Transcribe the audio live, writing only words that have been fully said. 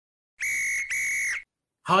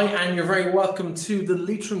Hi, and you're very welcome to the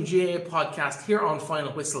Leitrim GAA podcast here on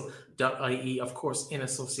finalwhistle.ie, of course, in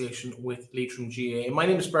association with Leitrim GAA. My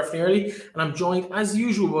name is Breifne Earley, and I'm joined, as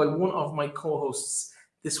usual, by one of my co-hosts.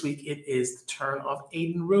 This week, it is the turn of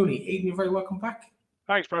Aidan Rooney. Aidan, you're very welcome back.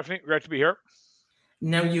 Thanks, Breifne. Great to be here.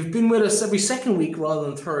 Now, you've been with us every second week rather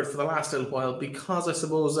than third for the last little while because I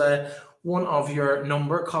suppose one of your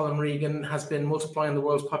number, Colin Regan, has been multiplying the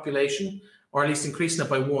world's population, or at least increasing it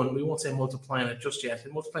by one. We won't say multiplying it just yet.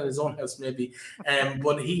 Multiplying his own house, maybe.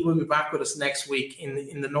 But he will be back with us next week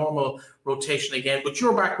in the normal rotation again. But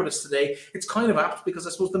you're back with us today. It's kind of apt because I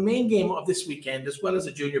suppose the main game of this weekend, as well as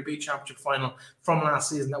a Junior B Championship final from last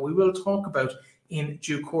season that we will talk about in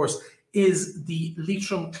due course, is the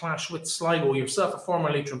Leitrim clash with Sligo. Yourself, a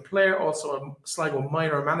former Leitrim player, also a Sligo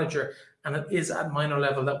minor manager, and it is at minor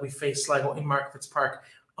level that we face Sligo in Market's Park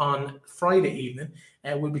on Friday evening.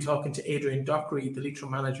 We'll be talking to Adrian Dockery, the Leitrim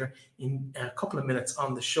manager, in a couple of minutes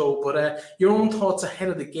on the show. But your own thoughts ahead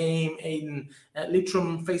of the game, Aidan.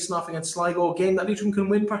 Leitrim facing off against Sligo, a game that Leitrim can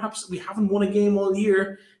win perhaps. We haven't won a game all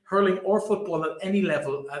year, hurling or football at any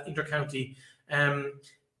level at intercounty. At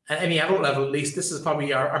any adult level, at least, this is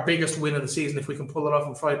probably our biggest win of the season if we can pull it off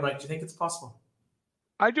on Friday night. Do you think it's possible?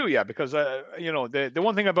 I do, yeah, because the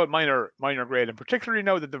one thing about minor grade, and particularly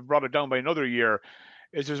now that they've brought it down by another year,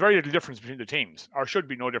 is there's very little difference between the teams, or should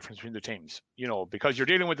be no difference between the teams. Because you're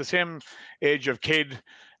dealing with the same age of kid,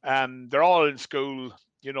 they're all in school.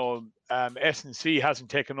 S&C hasn't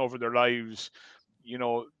taken over their lives.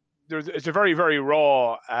 It's a very, very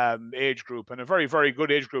raw age group, and a very, very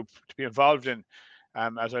good age group to be involved in.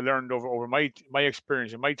 As I learned over my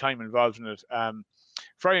experience and my time involved in it,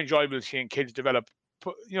 very enjoyable seeing kids develop.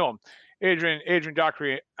 Adrian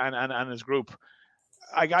Dockery and his group.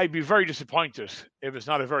 I'd be very disappointed if it's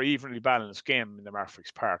not a very evenly balanced game in the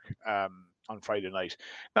Market's Park on Friday night.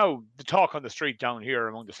 Now, the talk on the street down here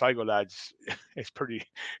among the Sligo lads is pretty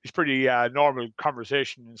normal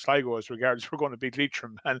conversation in Sligo as regards we're going to beat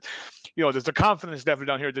Leitrim, and there's a confidence level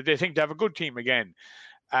down here that they think they have a good team again.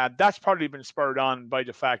 That's probably been spurred on by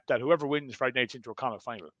the fact that whoever wins Friday night's into a Connacht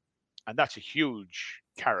Final. And that's a huge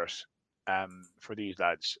carrot for these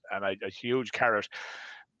lads. And a huge carrot.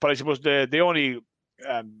 But I suppose the only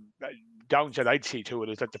downside I'd see to it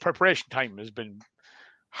is that the preparation time has been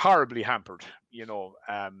horribly hampered,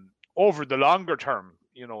 over the longer term,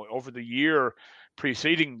 over the year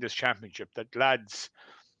preceding this championship, that lads,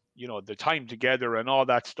 the time together and all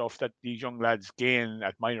that stuff that these young lads gain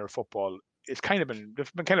at minor football, they've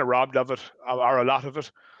been kind of robbed of it, or a lot of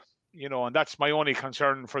it, and that's my only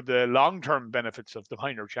concern for the long-term benefits of the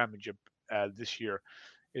minor championship this year,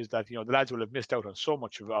 is that the lads will have missed out on so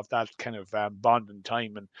much of that kind of bonding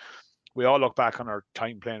time. And we all look back on our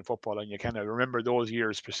time playing football, and you kind of remember those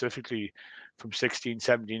years specifically from 16,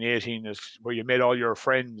 17, 18, is where you made all your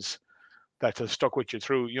friends that have stuck with you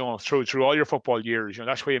through all your football years.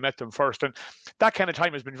 That's where you met them first. And that kind of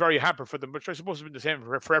time has been very hampered for them, which I suppose has been the same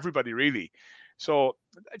for everybody, really. So,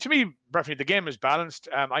 to me, Breifne, the game is balanced.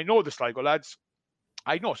 I know the Sligo lads.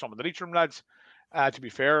 I know some of the Leitrim lads, to be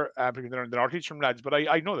fair, because they're not Leitrim lads, but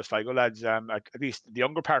I know the Sligo lads, at least the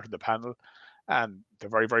younger part of the panel. They're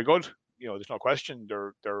very, very good. There's no question.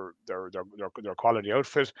 They're a quality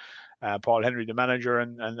outfit. Paul Henry, the manager,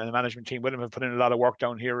 and the management team with him have put in a lot of work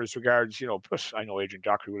down here as regards, plus I know Adrian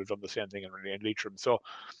Dockery would have done the same thing in Leitrim. So,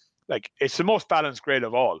 it's the most balanced grade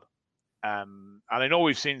of all. And I know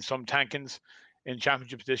we've seen some tankings in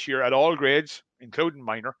championships this year at all grades, including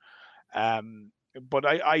minor. But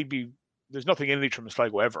there's nothing in Leitrim and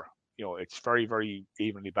Sligo ever. It's very, very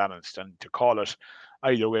evenly balanced, and to call it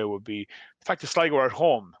either way would be the fact that Sligo are at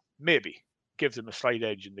home maybe gives them a slight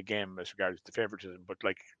edge in the game as regards to favoritism. But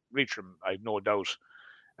Leitrim, I've no doubt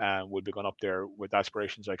would be going up there with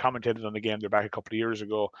aspirations. I commentated on the game. They're back a couple of years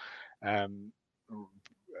ago, and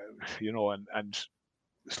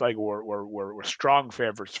Sligo were strong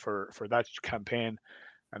favourites for that campaign.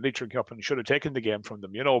 And Leitrim Cup and should have taken the game from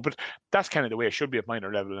them, But that's kind of the way it should be at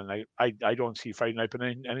minor level, and I don't see Friday night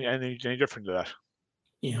being any different to that.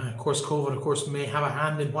 Yeah, of course, COVID, may have a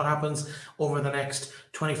hand in what happens over the next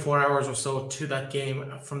 24 hours or so to that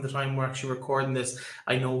game from the time we're actually recording this.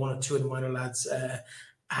 I know one or two of the minor lads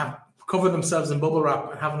have covered themselves in bubble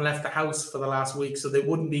wrap and haven't left the house for the last week, so they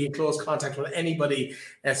wouldn't be in close contact with anybody,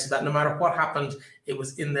 so that no matter what happened, it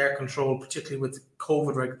was in their control, particularly with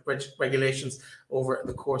COVID regulations over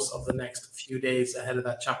the course of the next few days ahead of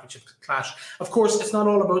that championship clash. Of course, it's not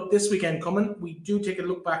all about this weekend coming. We do take a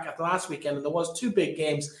look back at last weekend, and there was two big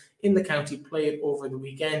games in the county played over the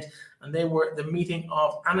weekend, and they were the meeting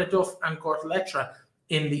of Annaduff and Gortletteragh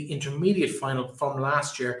in the intermediate final from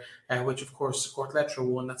last year, which of course Gortletteragh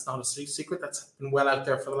won. That's not a secret. That's been well out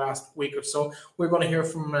there for the last week or so. We're going to hear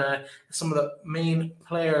from some of the main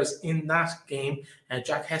players in that game.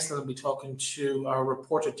 Jack Heslin will be talking to our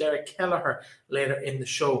reporter Derek Kelleher later in the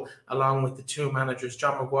show, along with the two managers,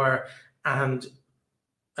 John Maguire and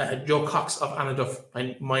Joe Cox of Annaduff.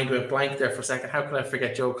 My mind went blank there for a second. How could I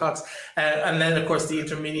forget Joe Cox? And then, of course, the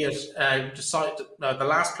intermediate the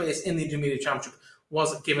last place in the intermediate championship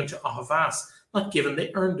was given to Aughavas. Not given,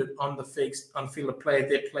 they earned it on the field of play.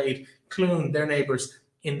 They played Cloone, their neighbours,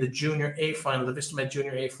 in the Junior A final, the Vistamed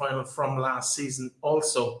Junior A final from last season.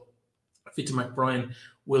 Also, Fintan McBrien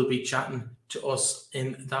will be chatting to us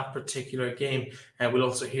in that particular game. We'll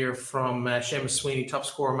also hear from Seamus Sweeney, top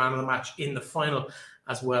scorer, man of the match in the final,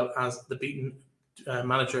 as well as the beaten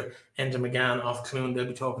manager Enda McGann of Cloone. They'll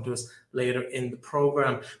be talking to us later in the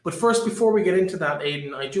programme. But first, before we get into that,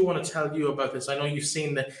 Aidan, I do want to tell you about this. I know you've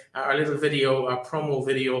seen our little video, our promo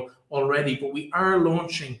video already, but we are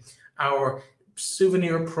launching our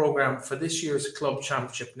souvenir programme for this year's club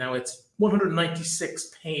championship. Now, it's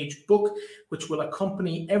 196-page book, which will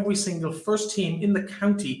accompany every single first team in the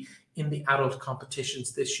county in the adult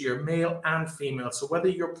competitions this year, male and female. So whether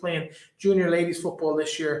you're playing junior ladies football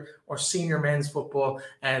this year or senior men's football,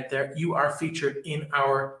 you are featured in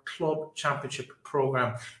our club championship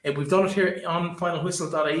programme. We've done it here on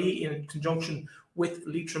finalwhistle.ie in conjunction with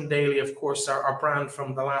Leitrim Daily, of course, our brand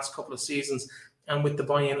from the last couple of seasons, and with the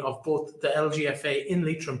buy-in of both the LGFA in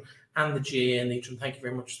Leitrim and the GAA in Leitrim. Thank you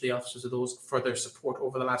very much to the officers of those for their support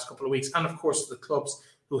over the last couple of weeks, and of course the clubs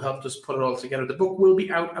who helped us put it all together. The book will be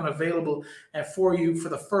out and available for you for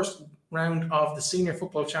the first round of the Senior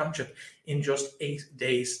Football Championship in just 8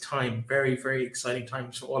 days' time. Very, very exciting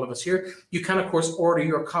times for all of us here. You can, of course, order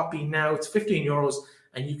your copy now. It's €15,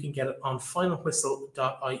 and you can get it on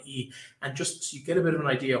finalwhistle.ie. And just so you get a bit of an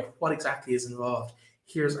idea of what exactly is involved,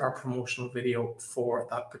 here's our promotional video for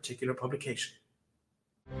that particular publication.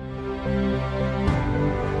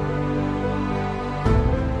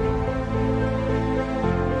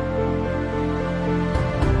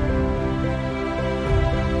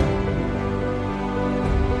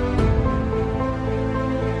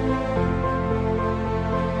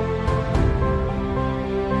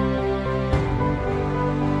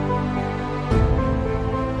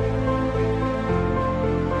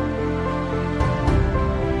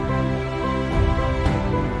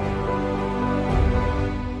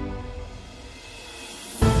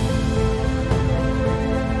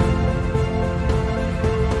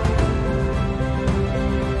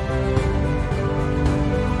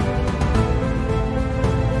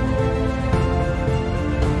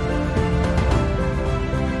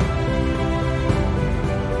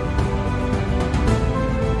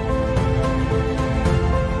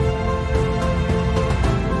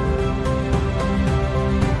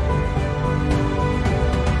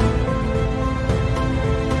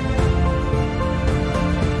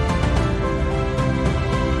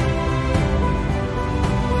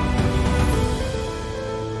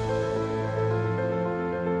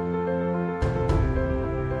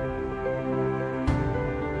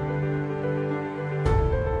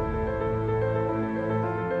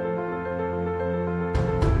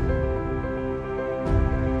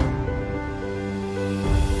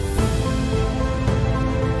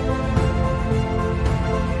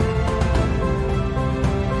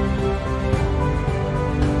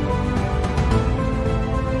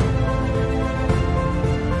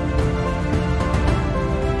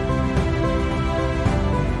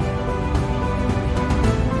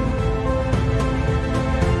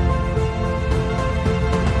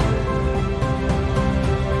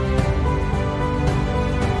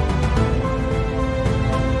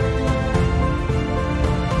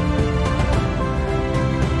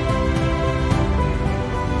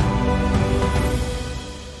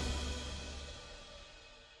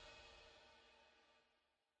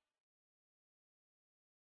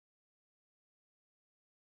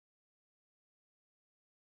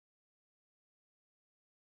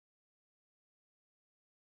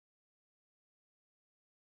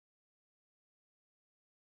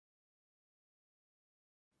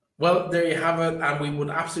 Well, there you have it, and we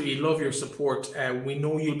would absolutely love your support. We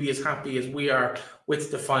know you'll be as happy as we are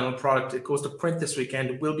with the final product. It goes to print this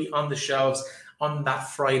weekend. It will be on the shelves on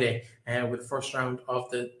that Friday with the first round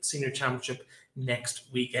of the Senior Championship next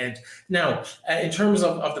weekend. Now, in terms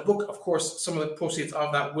of the book, of course, some of the proceeds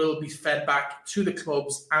of that will be fed back to the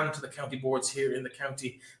clubs and to the county boards here in the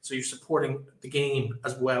county. So you're supporting the game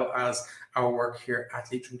as well as our work here at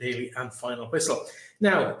Leitrim Daily and Final Whistle.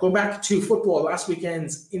 Now, going back to football, last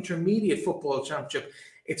weekend's Intermediate Football Championship,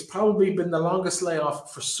 It's probably been the longest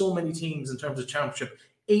layoff for so many teams in terms of championship.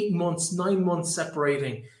 8 months, 9 months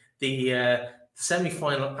separating the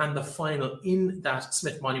semi-final and the final in that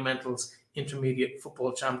Smith Monumentals Intermediate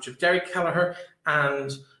Football Championship. Derek Kelleher and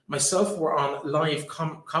myself were on live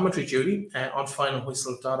commentary duty on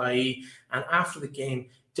finalwhistle.ie, and after the game,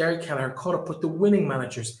 Derek Kelleher caught up with the winning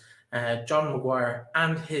managers, John Maguire,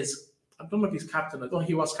 and his, I don't know if he's captain, I don't know if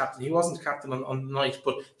he was captain, he wasn't captain on the night,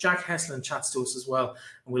 but Jack Heslin chats to us as well,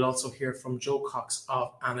 and we'll also hear from Joe Cox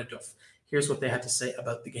of Annaduff. Here's what they had to say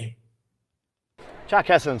about the game. Jack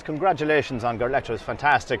Heslin, congratulations on Gortletter's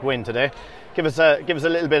fantastic win today. Give us a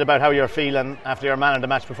little bit about how you're feeling after your man of the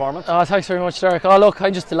match performance. Oh, thanks very much, Derek. Oh, look,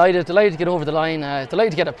 I'm just delighted to get over the line,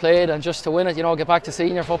 delighted to get it played and just to win it, get back to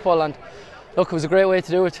senior football, and look, it was a great way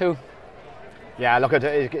to do it too. Yeah, look,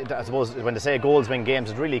 I suppose when they say goals win games,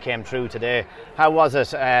 it really came through today. How was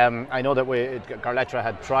it? I know that Gortletteragh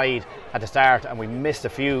had tried at the start and we missed a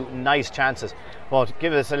few nice chances, but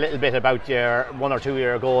give us a little bit about your 1 or 2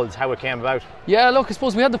 year goals, how it came about. Yeah, look, I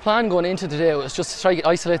suppose we had the plan going into today. It was just to try to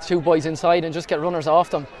isolate the 2 boys inside and just get runners off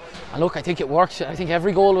them. And look, I think it worked. I think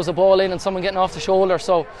every goal was a ball in and someone getting off the shoulder,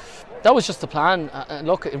 so that was just the plan.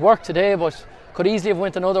 Look, it worked today, but could easily have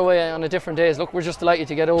went another way on a different days. Look, we're just delighted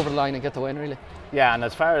to get over the line and get the win, really. Yeah, and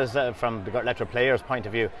as far as from the Gortletteragh players' point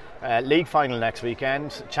of view, league final next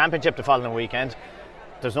weekend, championship the following weekend.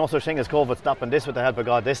 There's no such thing as COVID stopping this with the help of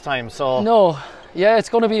God this time. So no, yeah, it's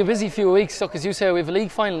going to be a busy few weeks. So, as you say, we have a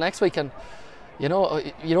league final next weekend. You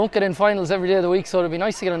don't get in finals every day of the week, so it'd be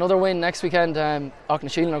nice to get another win next weekend.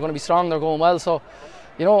 Connacht are going to be strong; they're going well. So,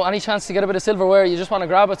 any chance to get a bit of silverware, you just want to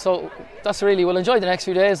grab it. So that's really, we'll enjoy the next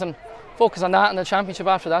few days and focus on that and the championship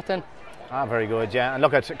after that then. Ah, very good, yeah. And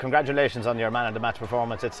look, congratulations on your man of the match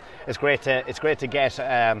performance. It's great to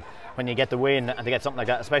get when you get the win and to get something like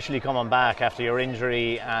that, especially coming back after your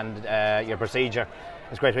injury and your procedure.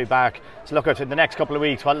 It's great to be back. So look, in the next couple of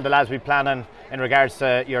weeks, what will the lads be planning in regards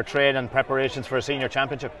to your training preparations for a senior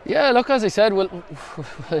championship? Yeah, look, as I said, we'll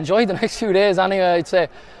enjoy the next few days anyway, I'd say.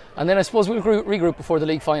 And then I suppose we'll regroup before the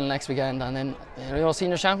league final next weekend. And then,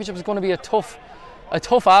 senior championship is going to be a tough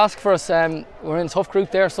ask for us. We're in a tough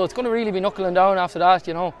group there, so it's going to really be knuckling down after that,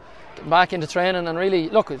 getting back into training. And really,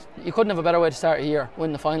 look, you couldn't have a better way to start a year,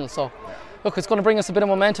 win the final. So look, it's going to bring us a bit of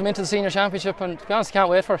momentum into the senior championship, and to be honest, I can't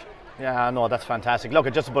wait for it. Yeah, no, that's fantastic.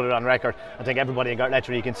 Look, just to put it on record, I think everybody in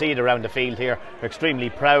Gortletteragh, you can see it around the field here, we're extremely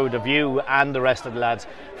proud of you and the rest of the lads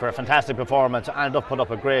for a fantastic performance. Annaduff put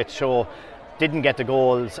up a great show, didn't get the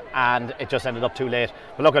goals, and it just ended up too late.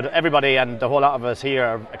 But look, at everybody and the whole lot of us here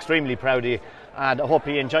are extremely proud of you, and I hope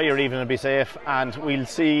you enjoy your evening and be safe, and we'll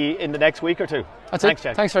see you in the next week or two. Thanks,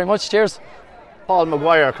 Jack. Thanks very much. Cheers. Paul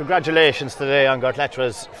Maguire, congratulations today on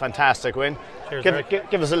Gortletterah's fantastic win. Cheers,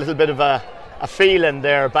 give us a little bit of a feeling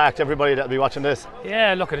there back to everybody that'll be watching this.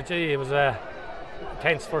 Yeah, look at it, it was a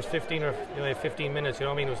tense first 15 minutes, it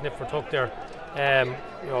was nip for tuck there.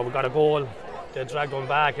 We got a goal, they dragged one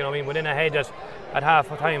back, within a head at half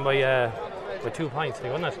time by 2 points,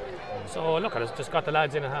 wasn't it? So look at us, just got the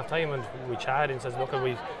lads in at half time and we chatted and says, look,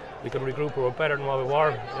 we could regroup, we were better than what we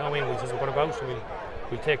were, we says we're going to go out and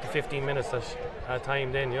we'll take the 15 minutes at a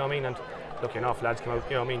time then, and lucky enough, lads came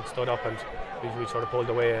out, stood up, and we sort of pulled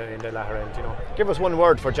away in the latter end, Give us one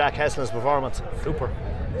word for Jack Heslin's performance. Super,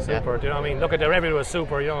 yeah. Look at the revenue was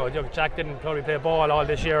super, Jack didn't probably play ball all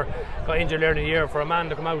this year, got injured early in the year. For a man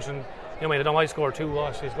to come out and, I don't know why he scored 2,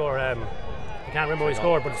 he scored, I can't remember what he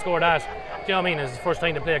scored, but he scored that. It's his first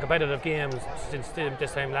time to play a competitive game since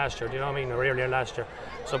this time last year, or earlier last year.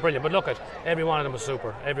 So brilliant. But look at every one of them was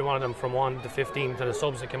super. Every one of them from 1 to 15 to the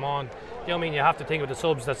subs that came on. You have to think of the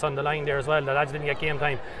subs that's on the line there as well. The lads didn't get game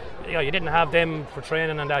time. You didn't have them for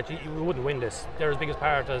training and that. You wouldn't win this. They're as big as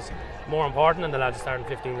part as more important than the lads starting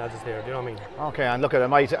 15 lads is there. Do you know what I mean? Okay, and look at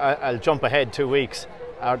I'll jump ahead 2 weeks.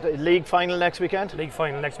 Our league final next weekend? League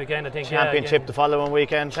final next weekend, I think. Championship the following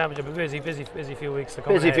weekend. Championship, busy few weeks to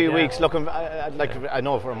come. Busy few weeks. Looking, I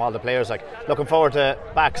know from all the players, looking forward to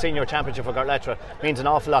back senior championship for Gortletteragh. Means an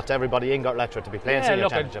awful lot to everybody in Gortletteragh to be playing senior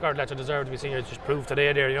championship. Gortletteragh deserved to be senior. Just proved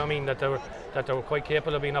today there, that they were quite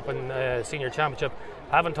capable of being up in senior championship.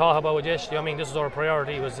 Haven't thought about it yet. This is our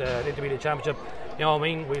priority. Was intermediate championship.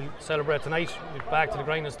 We'll celebrate tonight. We'll back to the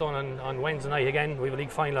grindstone on Wednesday night again. We have a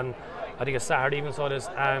league final on, I think it's Saturday even, so it is,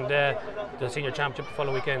 and the senior championship the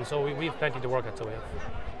following weekend. So we have plenty to work at. So we have.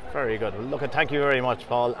 Very good. Well, look, thank you very much,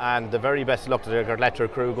 Paul, and the very best of luck to the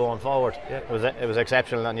Gortletteragh crew going forward. Yeah. It was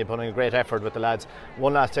exceptional, and you put in a great effort with the lads.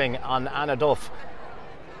 One last thing on Annaduff.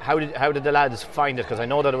 How did the lads find it? Because I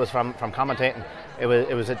know that it was from commentating. It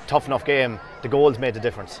was a tough enough game. The goals made the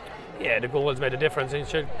difference. Yeah, the goals made the difference.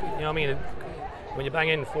 when you bang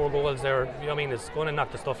in 4 goals there, you know what I mean, it's going to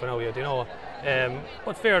knock the stuffing out of you, you know.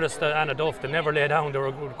 But fairness to Annaduff, they never lay down, they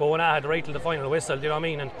were going at it right till the final whistle, you know what I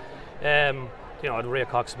mean, and you know, Ray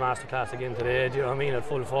Cox masterclass again today, do you know what I mean, at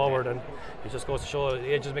full forward, and it just goes to show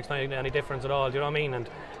age just makes any difference at all, do you know what I mean,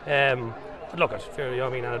 and but look at fair, you know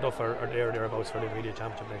what I mean, Annaduff are thereabouts for the Intermediate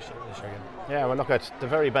Championship this year again. Yeah, well, look at the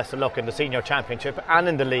very best of luck in the Senior Championship and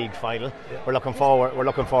in the league final. Yeah. We're looking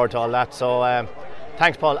forward to all that. So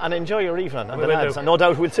thanks, Paul, and enjoy your evening and the lads. And no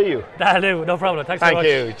doubt we'll see you. That'll do, no problem. Thanks very much.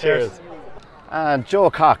 Thank you. Cheers. And Joe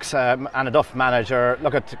Cox, Annaduff manager.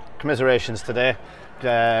 Look at commiserations today.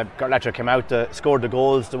 Gortletteragh came out, scored the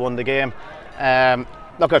goals, they won the game.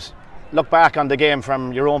 Look back on the game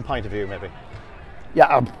from your own point of view, maybe.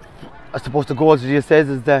 Yeah, I suppose the goals, as you said,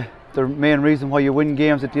 is the main reason why you win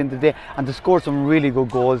games at the end of the day, and to score some really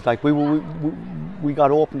good goals. Like we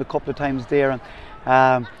got opened a couple of times there,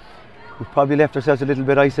 and we probably left ourselves a little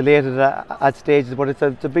bit isolated at stages. But it's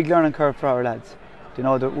a big learning curve for our lads. You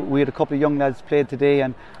know, we had a couple of young lads played today,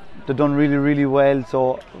 and they've done really, really well.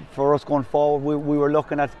 So for us going forward, we were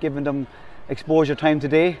looking at giving them exposure time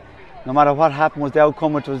today. No matter what happened was the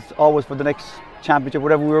outcome, it was always for the next championship,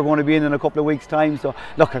 whatever we were going to be in a couple of weeks' time. So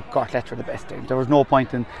look at Gortletteragh, the best team. There was no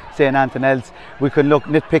point in saying anything else. We could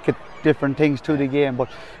nitpick at different things to the game, but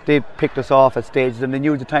they picked us off at stages, and they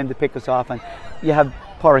knew the time to pick us off. And you have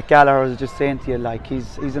Derek Kelleher, I was just saying to you, like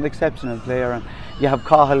he's an exceptional player, and you have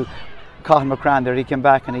Cathal McBrien there. He came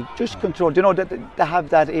back and he just controlled. You know, they have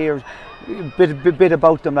that air, bit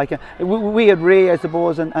about them. Like we had Ray, I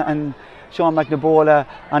suppose, and Sean McNabola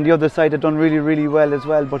on the other side had done really, really well as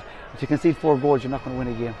well. But if you concede 4 goals, you're not going to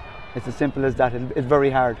win a game. It's as simple as that. It's very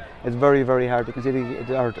hard. It's very, very hard to concede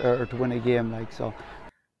or to win a game. Like so.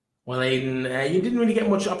 Well, Aidan, you didn't really get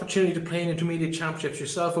much opportunity to play in intermediate championships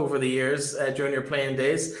yourself over the years during your playing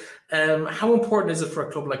days. How important is it for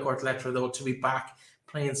a club like Gortletteragh, though, to be back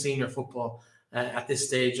playing senior football at this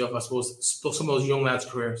stage of, I suppose, some of those young lads'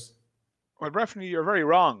 careers? Well, Breifne, you're very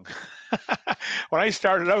wrong. When I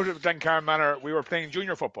started out at Glencairn Manor, we were playing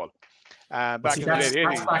junior football back in the late 80s.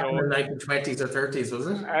 That's back in the 1920s or 30s, was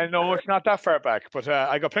it? No, it's not that far back, but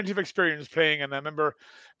I got plenty of experience playing, and I remember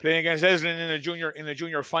playing against Heslin in a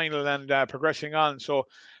junior final and progressing on. So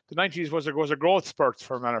the 90s was a growth spurt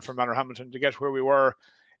for Manor Hamilton to get where we were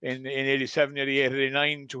in 87, 88,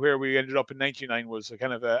 89 to where we ended up in 99 was a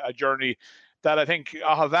kind of a journey that I think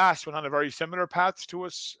Aughavas went on a very similar path to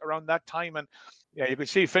us around that time. And yeah, you could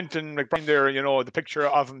see Fintan McBrien there, you know, the picture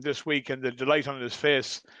of him this week and the delight on his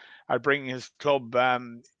face at bringing his club,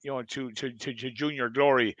 you know, to junior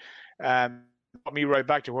glory. Brought me right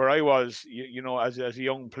back to where I was, you know, as a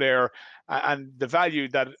young player, and the value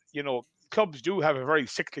that, you know, clubs do have a very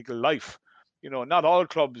cyclical life. You know, not all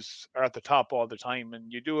clubs are at the top all the time,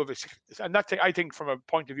 and you do have and that's, I think, from a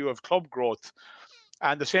point of view of club growth.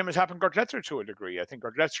 And the same has happened Gortletteragh to a degree. I think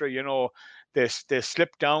Gortletteragh, you know, they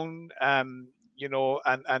slipped down, you know,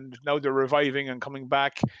 and now they're reviving and coming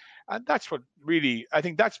back. And that's what really, I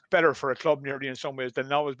think that's better for a club nearly in some ways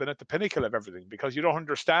than always been at the pinnacle of everything, because you don't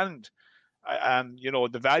understand, you know,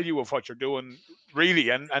 the value of what you're doing really.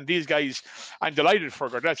 And these guys, I'm delighted for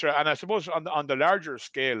Gortletteragh. And I suppose on the larger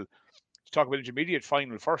scale, to talk about intermediate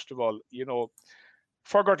final, first of all, you know,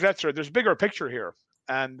 for Gortletteragh, there's a bigger picture here.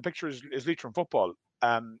 And the picture is Leitrim football.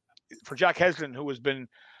 For Jack Heslin, who has been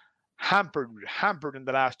hampered in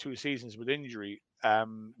the last 2 seasons with injury,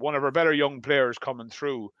 one of our better young players coming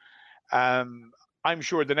through. I'm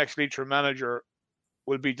sure the next Leitrim manager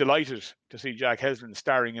will be delighted to see Jack Heslin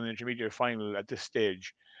starring in an intermediate final at this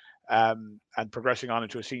stage, and progressing on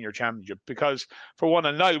into a senior championship. Because for one,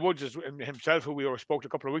 and Niall Woods himself, who we spoke a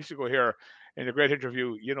couple of weeks ago here in a great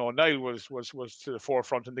interview, you know, Niall was to the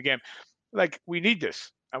forefront in the game. Like, we need this,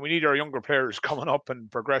 and we need our younger players coming up and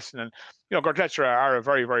progressing. And, you know, Gortletteragh are a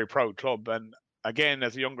very, very proud club. And again,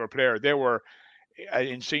 as a younger player, they were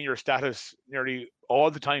in senior status nearly all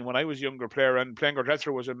the time when I was a younger player, and playing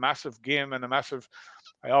Gortletteragh was a massive game and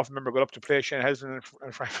I often remember going up to play Shane Heslin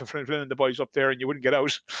and Flynn and the boys up there, and you wouldn't get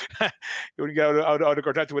out. You wouldn't get out of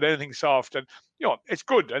Gortletteragh with anything soft. And, you know, it's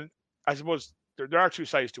good. And I suppose there are 2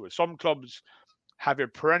 sides to it. Some clubs have a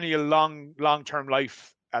perennial long-term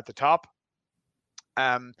life at the top.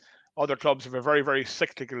 Other clubs have a very, very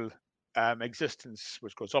cyclical existence,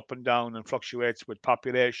 which goes up and down and fluctuates with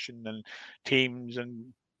population and teams and,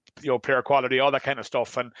 you know, player quality, all that kind of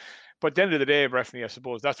stuff. But at the end of the day, Breifne, I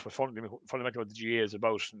suppose that's what fundamentally what the GA is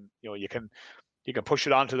about. And, you know, you can push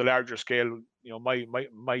it on to the larger scale. You know,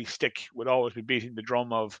 my stick would always be beating the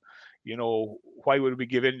drum of, you know, why would we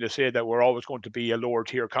give in to say that we're always going to be a lower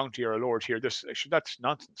tier county or a lower tier this? Actually, that's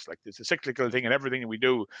nonsense. Like, it's a cyclical thing in everything that we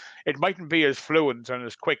do. It mightn't be as fluent and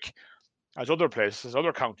as quick as other places,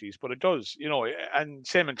 other counties, but it does, and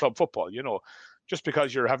same in club football, just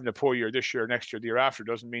because you're having a poor year this year, next year, the year after,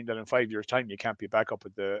 doesn't mean that in 5 years' time you can't be back up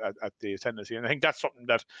at the ascendancy. And I think that's something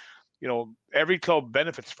that, every club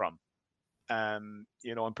benefits from. In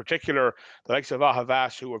particular, the likes of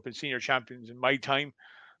Aughavas, who have been senior champions in my time,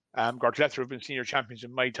 Gortletteragh have been senior champions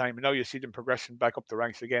in my time, and now you see them progressing back up the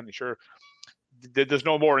ranks again. And sure, there's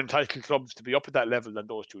no more entitled clubs to be up at that level than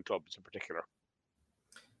those two clubs in particular.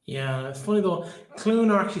 Yeah, it's funny though,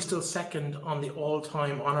 Cloone are actually still second on the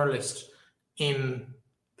all-time honour list in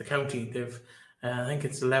the county. They've, I think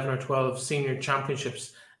it's 11 or 12 senior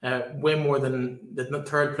championships, way more than the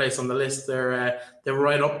third place on the list. They're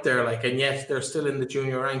right up there, and yet they're still in the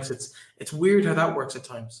junior ranks. It's weird how that works at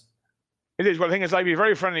times. It is. Well, the thing is, I'd be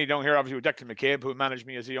very friendly down here, obviously, with Declan McCabe, who managed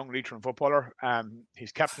me as a young Leitrim footballer.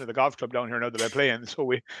 He's captain of the golf club down here now that I play in, so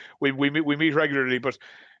we meet regularly. But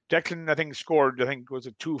Declan, I think, scored, was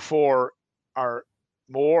it 2-4 or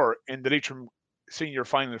more in the Leitrim senior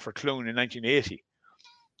final for Cloone in 1980.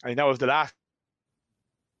 I think that was the last.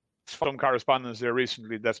 Some correspondence there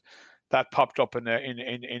recently that popped up in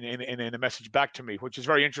a message back to me, which is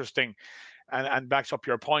very interesting, and backs up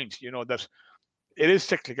your point. That it is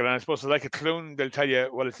cyclical, and I suppose like a Cloone, they'll tell you,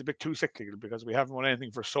 well, it's a bit too cyclical because we haven't won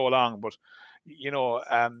anything for so long. But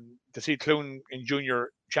to see Cloone in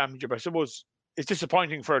junior championship, I suppose it's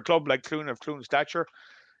disappointing for a club like Cloone of Cloone stature.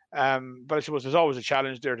 But I suppose there's always a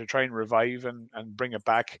challenge there to try and revive and bring it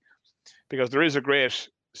back, because there is a great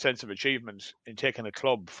sense of achievement in taking a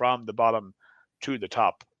club from the bottom to the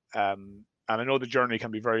top. And I know the journey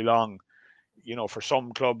can be very long, for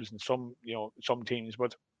some clubs and some teams,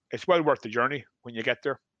 but it's well worth the journey when you get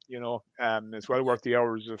there. It's well worth the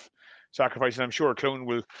hours of sacrifice, and I'm sure Cloone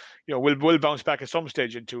will bounce back at some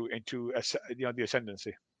stage into the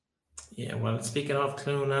ascendancy. Yeah, well, speaking of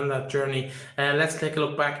Cloone and that journey, let's take a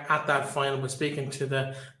look back at that final. We're speaking to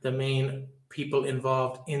the main people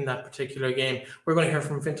involved in that particular game. We're going to hear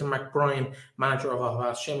from Fintan McBrien, manager of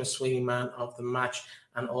Aughavas, Seamus Sweeney, man of the match,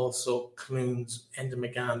 and also Cloone's Enda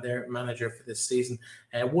McGann, their manager for this season.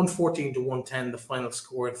 114-110, the final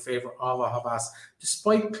score in favour of Aughavas,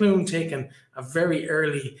 despite Cloone taking a very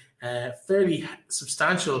early, fairly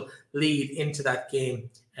substantial lead into that game.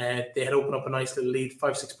 They had opened up a nice little lead,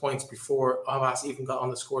 5-6 points before Aughavas even got on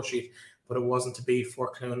the score sheet, but it wasn't to be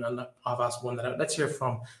for Cloone, and Aughavas won that out. Let's hear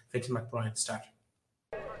from Fintan McBrien to start.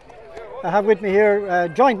 I have with me here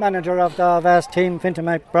joint manager of the Aughavas team, Fintan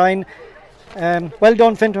McBrien. Well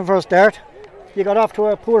done, Fintan, for a start. You got off to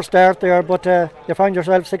a poor start there, but you found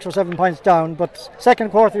yourself 6 or 7 points down. But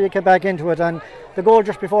second quarter you came back into it, and the goal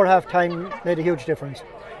just before half time made a huge difference.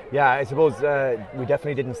 Yeah, I suppose we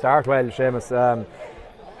definitely didn't start well, Seamus.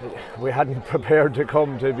 We hadn't prepared to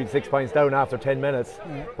come to be 6 points down after 10 minutes.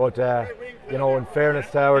 But, in fairness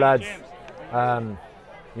to our lads,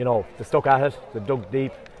 they stuck at it, they dug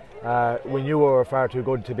deep. We knew we were far too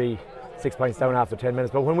good to be 6 points down after 10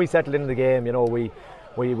 minutes. But when we settled into the game,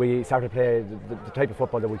 we started to play the type of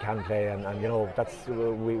football that we can play, and that's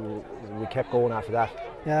we kept going after that.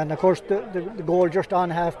 Yeah, and of course the goal just on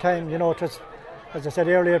half time, it was, as I said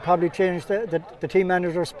earlier, probably changed the team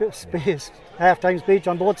manager's half-time speech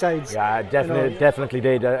on both sides. Yeah, definitely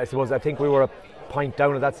did. I think we were a point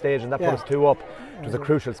down at that stage, and that put us 2 up. It was a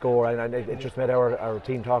crucial score, and it just made our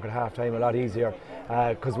team talk at half-time a lot easier,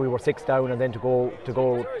 because we were 6 down, and then to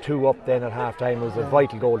go 2 up then at half-time was a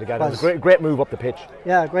vital goal to get. It was a great move up the pitch.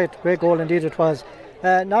 Yeah, great goal indeed it was.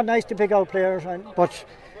 Not nice to pick out players, but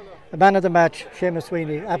the man of the match, Seamus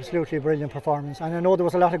Sweeney, absolutely brilliant performance. And I know there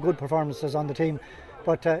was a lot of good performances on the team,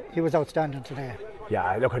 but he was outstanding today.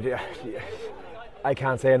 Yeah, look, I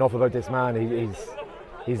can't say enough about this man.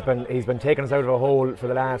 He's been taking us out of a hole for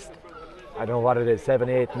the last, I don't know what it is, 7,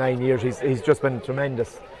 8, 9 years. He's just been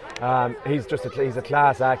tremendous. He's a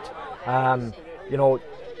class act.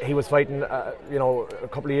 He was fighting, a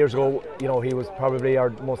couple of years ago. He was probably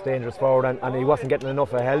our most dangerous forward, and he wasn't getting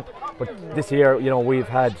enough of help. But this year, we've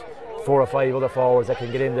had 4 or 5 other forwards that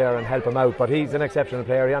can get in there and help him out. But he's an exceptional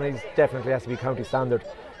player, and he's definitely has to be county standard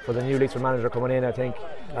for the new Leitrim manager coming in. I think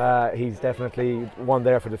he's definitely one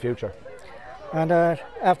there for the future. And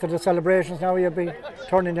after the celebrations now, you'll be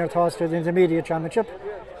turning your thoughts to the intermediate championship.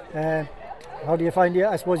 How do you find it?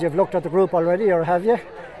 I suppose you've looked at the group already, or have you?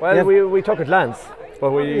 Well, we took a glance.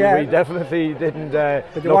 but we definitely didn't.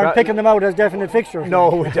 But you weren't picking them out as definite fixtures. No,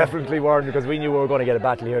 we definitely weren't, because we knew we were going to get a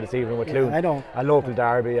battle here this evening with Cloone. I know. A local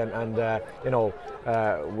derby, and you know,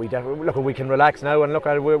 we definitely look. We can relax now and look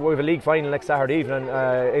at it. We have a league final next Saturday evening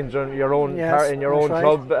in your own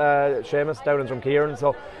club, Seamus, down in Drumkeeran.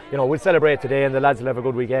 So you know, we'll celebrate today, and the lads will have a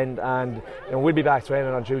good weekend. And you know, we'll be back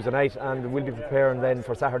training on Tuesday night, and we'll be preparing then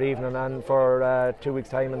for Saturday evening and for 2 weeks'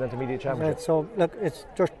 time and the Intermediate Championship. Right, so look, it's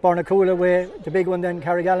just Barnacool away, the big one then,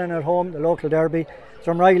 Carrigallen at home, the local derby.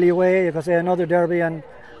 Drumreilly away, you could say another derby, and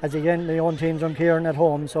as again the own team Drumkeeran at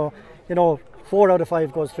home. So you know, 4 out of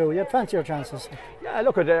 5 goes through. You'd fancy your chances. Yeah,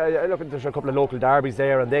 look at there's a couple of local derbies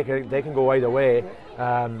there, and they can go either way.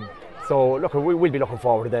 So look, we'll be looking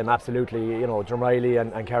forward to them, absolutely. You know, Drumreilly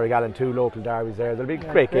and Carrigallen, 2 local derbies there. They'll be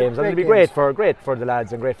great games, and they'll be great for the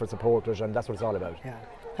lads and great for supporters, and that's what it's all about. Yeah.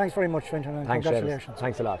 Thanks very much, Fintan, and thanks, congratulations. Seamus.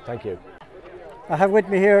 Thanks a lot. Thank you. I have with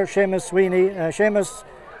me here Seamus Sweeney. Seamus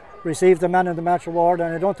received the Man of the Match award,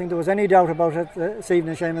 and I don't think there was any doubt about it this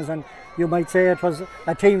evening, Seamus. And you might say it was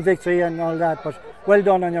a team victory and all that, but well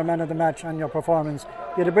done on your Man of the Match and your performance.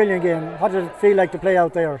 You had a brilliant game. What did it feel like to play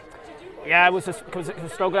out there? Yeah, it was a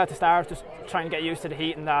struggle at the start, just trying to get used to the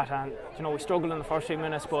heat and that, and you know, we struggled in the first few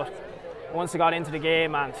minutes, but once I got into the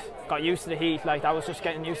game and got used to the heat, like that was just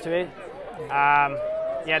getting used to it.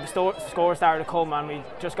 Yeah, the score started to come and we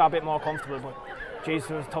just got a bit more comfortable, but geez,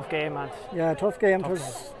 it was a tough game. And yeah, tough game. It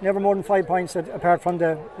was never more than 5 points apart from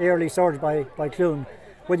the early surge by Cloone.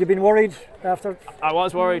 Would you been worried after? I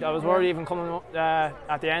was worried even coming up,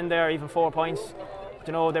 at the end there, even 4 points.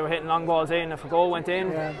 You know, they were hitting long balls in. If a goal went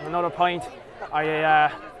in, another point,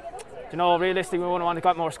 you know, realistically we wouldn't want to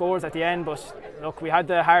got more scores at the end, but look, we had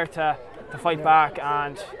the heart to fight back,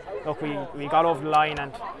 and look, we got over the line,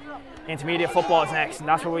 and intermediate football is next, and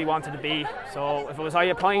that's where we wanted to be. So if it was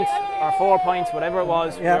a point or 4 points, whatever it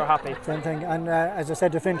was, we were happy. Same thing. And as I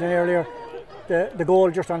said to Fintan earlier, the goal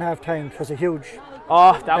just on half time was a huge.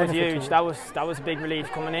 Oh, that was huge. That was a big relief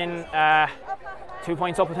coming in. 2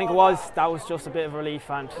 points up, I think it was. That was just a bit of relief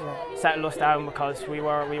and settled us down, because we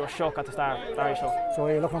were shook at the start, very shook. So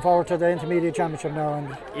you're looking forward to the Intermediate Championship now,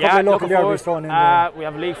 and local derbies thrown in there. We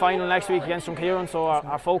have a league final next week against Drumkeeran, so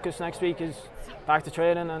our focus next week is back to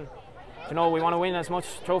training, and you know, we want to win as much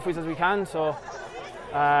trophies as we can. So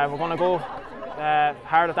we're going to go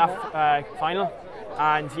hard at that final,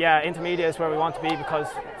 and yeah, Intermediate is where we want to be, because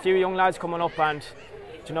a few young lads coming up, and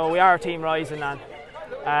you know, we are a team rising,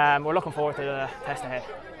 and we're looking forward to the test ahead.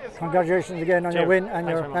 Congratulations again on your win and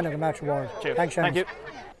your Man of the Match award. Cheers. Thanks, Seamus. Thank you.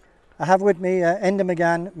 I have with me Enda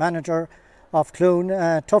McGann, manager of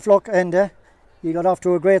Cloone. Tough luck, Enda. You got off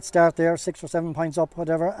to a great start there, 6 or 7 points up,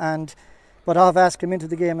 whatever, but Aughavas came into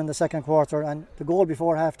the game in the second quarter, and the goal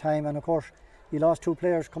before half time, and of course you lost 2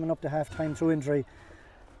 players coming up to half time through injury.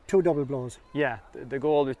 2 double blows. Yeah, the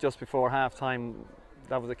goal was just before half time.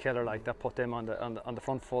 That was a killer, like that put them on the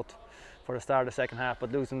front foot for the start of the second half,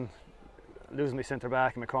 but losing my centre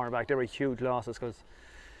back and my corner back, they were huge losses, because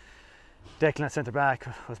Declan at centre back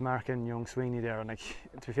was marking young Sweeney there, and like,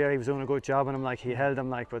 to be fair, he was doing a good job on him, like he held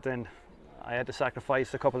him, like, but then I had to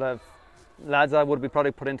sacrifice a couple of lads I would be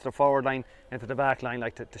probably put into the forward line, into the back line,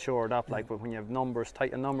 like to shore it up, like, but when you have numbers,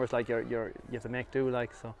 tight numbers, like you have to make do,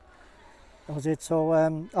 like, so. That was it. So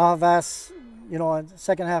Aughavas, you know,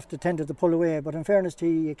 second half they tended to pull away, but in fairness to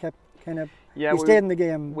you kept kind of, you stayed in the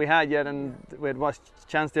game. We had, and we had a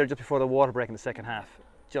chance there just before the water break in the second half.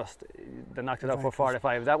 Just they knocked it out for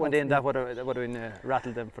 45. That went in, that would have been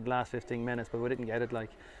rattled them for the last 15 minutes, but we didn't get it, like.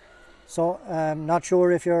 So not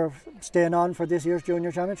sure if you're staying on for this year's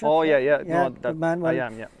junior championship. Oh yeah. No, that, man, well, I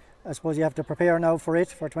am, yeah. I suppose you have to prepare now for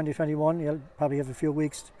 2021. You'll probably have a few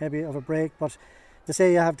weeks maybe of a break, but they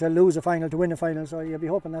say you have to lose a final to win a final, so you'll be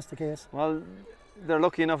hoping that's the case. Well, they're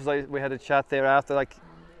lucky enough, as we had a chat there after, like,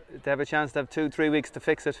 they have a chance to have 2-3 weeks to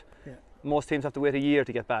fix it. Yeah. Most teams have to wait a year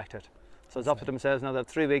to get back to it. So it's up to themselves now. They have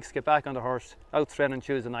 3 weeks to get back on the horse, out training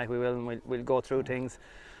Tuesday night we will, and we'll go through things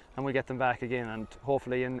and we'll get them back again, and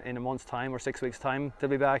hopefully in a month's time or 6 weeks' time they'll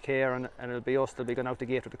be back here, and it'll be us, they'll be going out the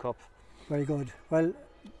gate with the cup. Very good. Well,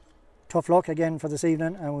 tough luck again for this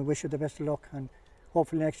evening, and we wish you the best of luck, and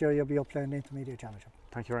hopefully next year you'll be up playing the Intermediate Championship.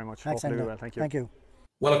 Thank you very much. Thanks, hopefully Enda. we will. Thank you. Thank you.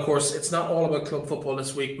 Well, of course, it's not all about club football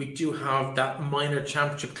this week. We do have that minor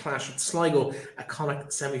championship clash at Sligo, a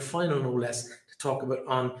Connacht Semi Final no less, to talk about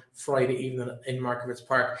on Friday evening in Markovitz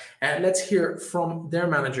Park. Let's hear from their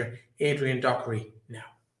manager, Adrian Dockery, now.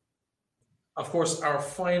 Of course, our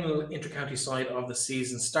final inter-county side of the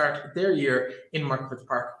season start their year in Markovitz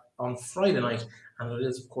Park on Friday night, and it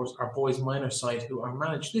is, of course, our boys minor side who are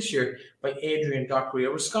managed this year by Adrian Dockery,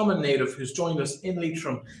 a Roscommon native who's joined us in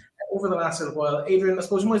Leitrim over the last little while. Adrian, I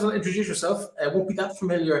suppose you might as well introduce yourself. It won't be that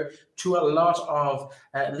familiar to a lot of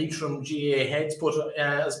Leitrim GAA heads, but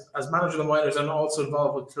as manager of the minors and also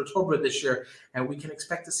involved with Cloone this year, we can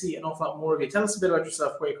expect to see an awful lot more of you. Tell us a bit about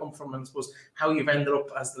yourself, where you come from, and I suppose how you've ended up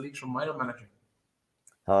as the Leitrim minor manager.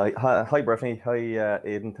 Hi, Breifne. Hi,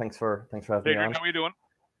 Aidan. Thanks for having me on. How are you doing?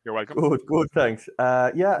 You're welcome. Good. Thanks.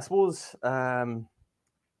 I suppose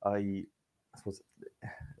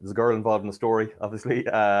there's a girl involved in the story. Obviously,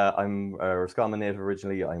 I'm a Roscommon native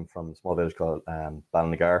originally. I'm from a small village called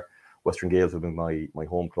Ballinagar. Western Gales have been my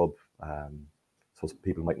home club. So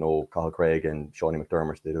people might know Cathal Craig and Shawnee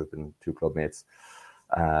McDermott. They'd have been two club mates.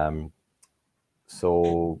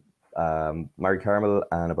 Married Carmel,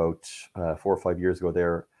 and about 4 or 5 years ago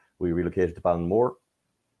there, we relocated to Ballinamore,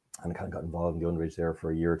 and kind of got involved in the underage there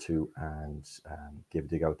for a year or two, and gave a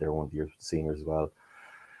dig out there one of the years with the seniors as well.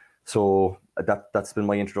 So that's been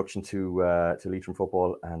my introduction to Leitrim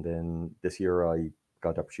football, and then this year I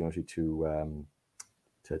got the opportunity to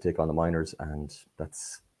take on the minors, and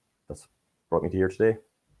that's brought me to here today.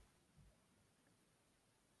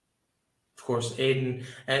 Of course, Aidan,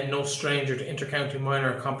 no stranger to intercounty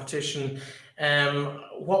minor competition.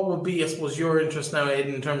 What would be, I suppose, your interest now,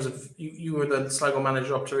 Aidan, in terms of you were the Sligo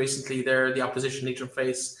manager up to recently there, the opposition Leitrim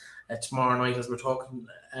face tomorrow night as we're talking.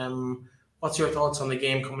 What's your thoughts on the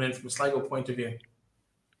game coming in from a Sligo point of view?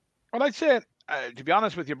 Well, I'd say, to be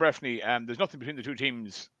honest with you, Breifne, there's nothing between the two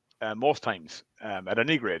teams most times at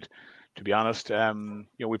any grade, to be honest.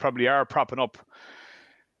 We probably are propping up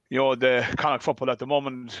the Connacht football at the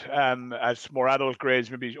moment at more adult grades,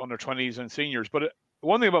 maybe under 20s and seniors. But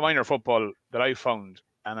one thing about minor football that I found,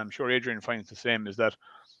 and I'm sure Adrian finds the same, is that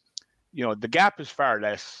the gap is far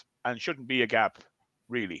less and shouldn't be a gap,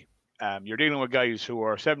 really. You're dealing with guys who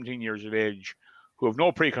are 17 years of age, who have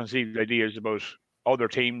no preconceived ideas about other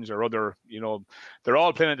teams or other, they're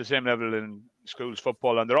all playing at the same level in schools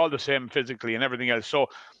football, and they're all the same physically and everything else. So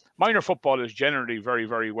minor football is generally very,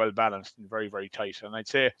 very well balanced and very, very tight. And I'd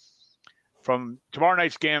say from tomorrow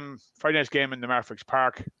night's game, Friday night's game in the Marfrix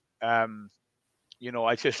Park,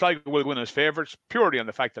 I'd say Sligo will win as favourites purely on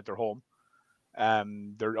the fact that they're home.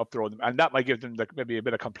 They're up the road, and that might give them maybe a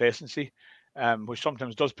bit of complacency, which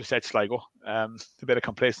sometimes does beset Sligo. A bit of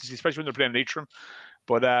complacency, especially when they're playing Leitrim.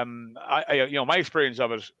 But my experience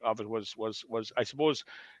of it was I suppose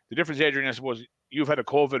the difference, Adrian. I suppose you've had a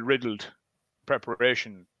COVID-riddled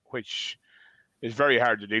preparation, which is very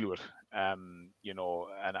hard to deal with. And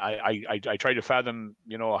I try to fathom,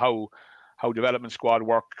 how development squad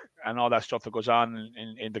work and all that stuff that goes on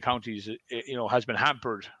in the counties, has been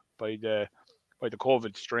hampered by the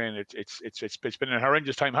COVID strain. It's been a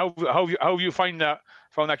horrendous time. How have you found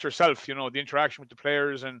that yourself? The interaction with the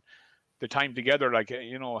players and the time together.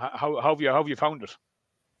 How have you found it?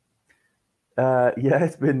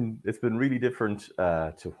 It's been really different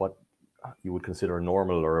to what you would consider a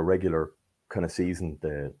normal or a regular kind of season.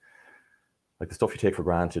 The stuff you take for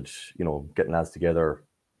granted, getting lads together,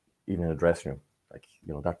 even in a dressing room,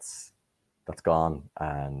 that's gone.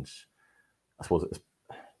 And I suppose it's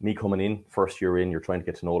me coming in, first year in, you're trying to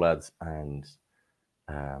get to know lads, and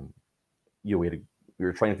we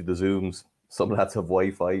were trying to do the Zooms. Some lads have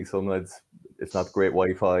Wi-Fi, some lads it's not great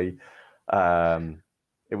Wi-Fi.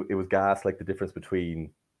 It was gas, the difference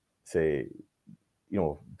between, say,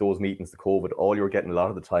 those meetings, the COVID, all you were getting a lot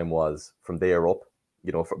of the time was from there up.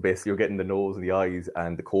 Basically you're getting the nose and the eyes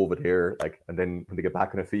and the COVID here, and then when they get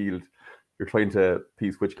back in the field, you're trying to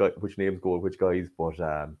piece which names go with which guys. But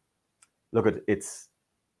look,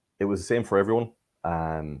 it was the same for everyone.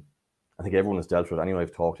 I think everyone has dealt with it. Anyone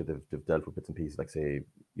I've talked to, they've dealt with bits and pieces, say,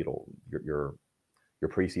 your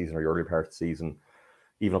pre-season or your early part of the season,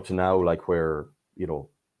 even up to now, where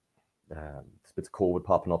bits of COVID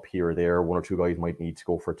popping up here or there. One or two guys might need to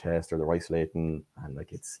go for a test, or they're isolating, and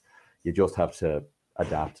you just have to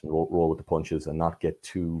adapt and roll with the punches and not get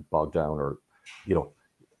too bogged down, or you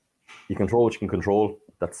control what you can control.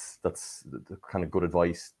 That's the kind of good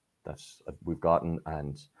advice that we've gotten,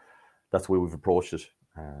 and that's the way we've approached it.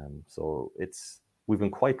 So we've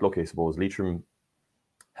been quite lucky, I suppose. Leitrim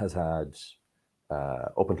has had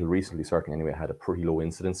up until recently, certainly anyway, had a pretty low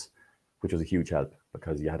incidence, which was a huge help,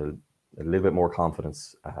 because you had a little bit more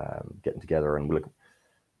confidence getting together. And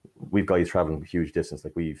we've guys traveling a huge distance.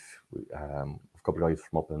 We've a couple of guys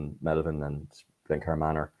from up in Melvin and Glencar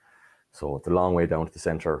Manor, so it's a long way down to the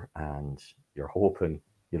centre, and you're hoping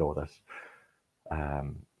that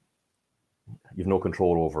you've no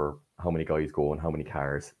control over how many guys go and how many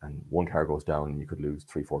cars, and one car goes down and you could lose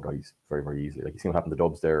 3-4 guys very, very easily. You see what happened to the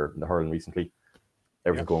Dubs there in the hurling recently.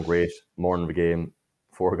 Everything's going great. Morning of the game,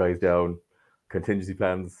 4 guys down, contingency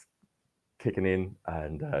plans kicking in,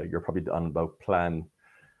 and you're probably on about plan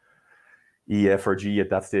E, F, or G at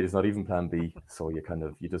that stage. It's not even plan B. So you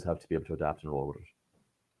just have to be able to adapt and roll with it.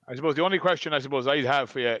 I suppose the only question I'd have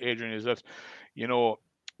for you, Adrian, is that,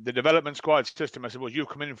 the development squad system, I suppose you've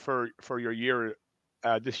come in for your year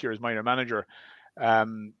this year as minor manager.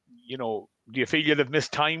 Do you feel you'd have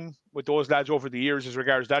missed time with those lads over the years as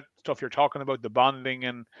regards that stuff you're talking about, the bonding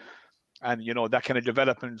and that kind of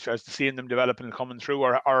development, as seeing them developing and coming through,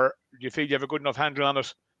 or do you feel you have a good enough handle on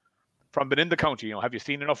it from being in the county? Have you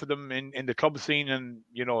seen enough of them in the club scene? And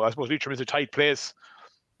I suppose Leitrim is a tight place.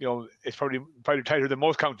 It's probably tighter than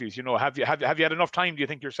most counties. Have you had enough time, do you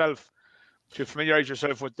think, yourself, to familiarise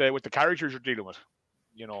yourself with the characters you're dealing with?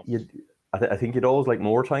 I think you'd always like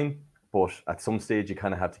more time, but at some stage you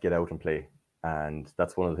kind of have to get out and play, and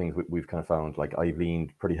that's one of the things we've kind of found. Like, I've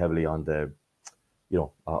leaned pretty heavily on the,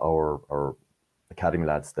 our academy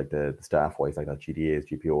lads, like the staff wise, like that, GDAs,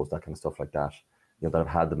 GPOs, that kind of stuff like that. That have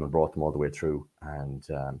had them and brought them all the way through, and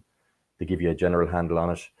they give you a general handle on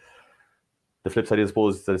it. The flip side, I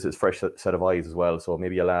suppose, that it's a fresh set of eyes as well. So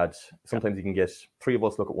maybe a lad, sometimes you can get 3 of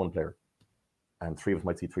us look at one player, and 3 of us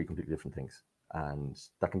might see 3 completely different things. And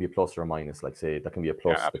that can be a plus or a minus. Like, say, that can be a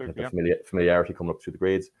plus, familiarity coming up through the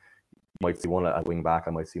grades. You might see one at wing back,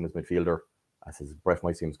 I might see him as midfielder. I said, Breifne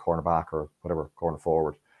might see him as corner back or whatever, corner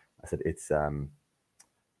forward. I said, it's,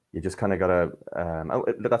 you just kind of got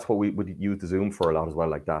to, that's what we would use the Zoom for a lot as well,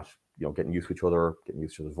 like that. Getting used to each other, getting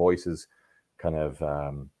used to the voices, kind of,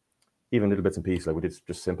 even little bits and pieces. Like, we did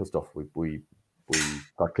just simple stuff. We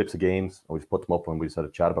got clips of games, and we just put them up, and we just had a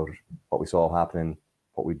chat about it, what we saw happening,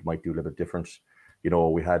 what we might do a little bit different.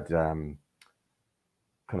 We had kind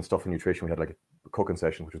of stuff in nutrition. We had like a cooking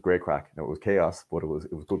session, which was great crack. It was chaos, but it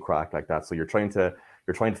was good crack like that. So you're trying to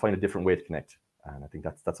find a different way to connect, and I think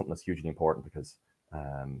that's something that's hugely important, because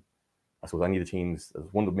I suppose any of the teams,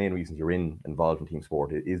 one of the main reasons you're involved in team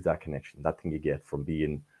sport is that connection, that thing you get from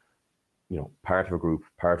being, part of a group,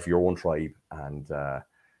 part of your own tribe, and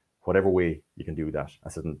whatever way you can do that. I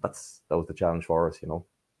said, that was the challenge for us, Well,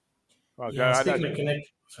 speaking of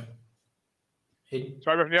connection, sorry,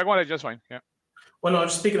 go ahead, just fine. Yeah. Well, no,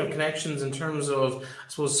 just speaking of connections, in terms of, I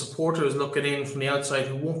suppose, supporters looking in from the outside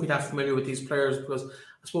who won't be that familiar with these players, because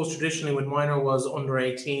I suppose traditionally when minor was under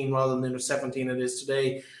 18 rather than under 17 it is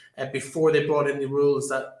today, before they brought in the rules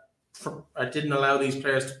that didn't allow these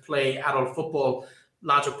players to play adult football,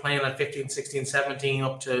 lads are playing at 15, 16, 17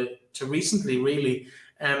 up to recently, really.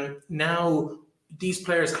 Now these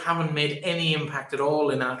players haven't made any impact at all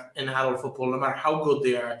in adult football, no matter how good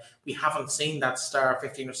they are. We haven't seen that star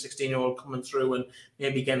 15 or 16-year-old coming through and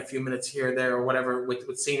maybe getting a few minutes here, there, or whatever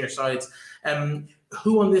with senior sides.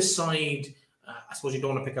 Who on this side, I suppose you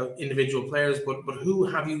don't want to pick out individual players, but who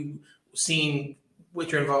have you seen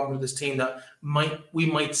with your involvement with this team that we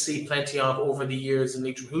might see plenty of over the years in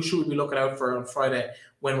Leitrim? Who should we be looking out for on Friday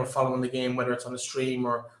when we're following the game, whether it's on the stream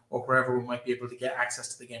or wherever we might be able to get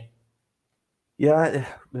access to the game? Yeah,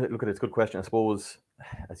 look, it's a good question. I suppose,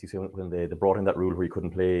 as you say, when they brought in that rule where you couldn't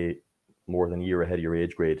play more than a year ahead of your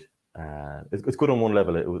age grade, it's good on one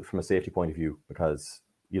level, from a safety point of view, because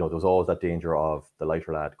there was always that danger of the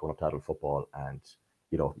lighter lad going up to adult football, and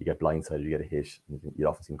you get blindsided, you get a hit, and you'd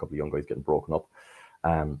often seen a couple of young guys getting broken up.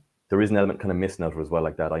 There is an element kind of missing out of it as well,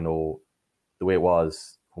 like that. I know the way it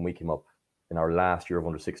was when we came up in our last year of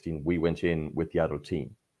under 16, we went in with the adult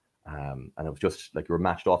team. And it was just like you were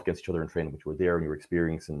matched off against each other in training, but you were there and you were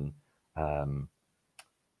experiencing,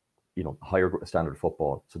 higher standard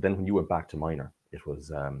football. So then when you went back to minor, it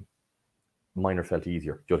was, minor felt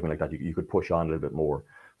easier. Do you know what I mean? Like that, you could push on a little bit more.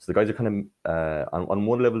 So the guys are kind of, on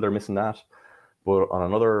one level, they're missing that, but on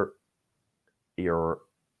another,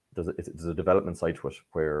 there's a development side to it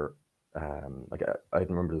where, I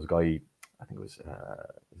remember this guy, I think it was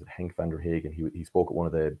it Henk van der Hagen? He spoke at one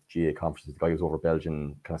of the GA conferences. The guy was over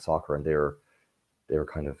Belgian kind of soccer, and they were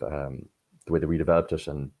kind of the way they redeveloped it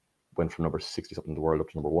and went from number 60 something in the world up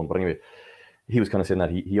to number 1. But anyway, he was kind of saying that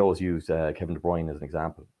he always used Kevin De Bruyne as an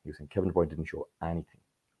example. He was saying Kevin De Bruyne didn't show anything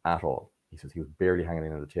at all. He says he was barely hanging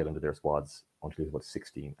in at the tail end of their squads until he was about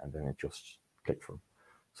 16, and then it just clicked for him.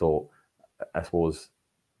 So I suppose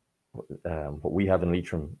what we have in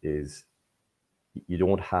Leitrim is you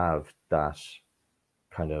don't have that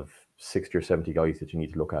kind of 60 or 70 guys that you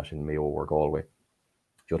need to look at in Mayo or Galway.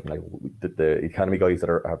 Just like the academy guys that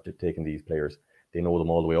have taken these players, they know them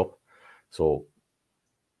all the way up. So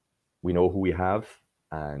we know who we have,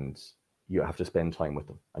 and you have to spend time with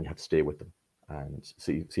them, and you have to stay with them and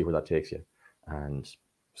see where that takes you. And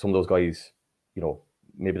some of those guys,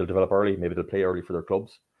 maybe they'll develop early, maybe they'll play early for their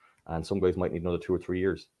clubs, and some guys might need another 2 or 3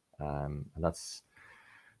 years. And that's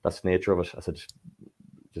the nature of it. I said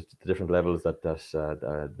just the different levels that the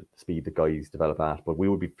speed the guys develop at. But we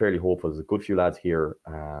would be fairly hopeful. There's a good few lads here.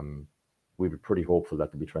 We'd be pretty hopeful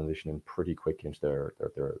that they'll be transitioning pretty quick into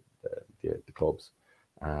the clubs.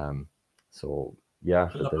 So yeah,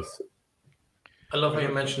 I love how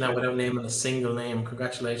you mentioned that without naming a single name.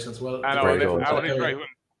 Congratulations. Well, I know.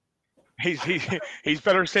 He's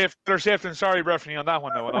better safe than sorry, Breifne, on that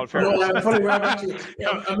one, though. In all fairness,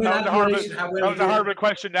 that was a horrible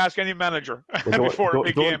question to ask any manager before a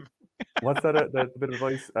big game. What's that? The bit of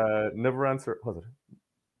advice? Never answer.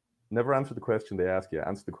 Never answer the question they ask you.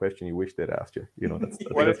 Answer the question you wish they'd asked you. You know, that's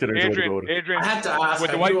Adrian, I had to ask.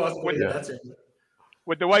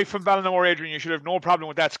 With the wife from Ballinamore, Adrian, you should have no problem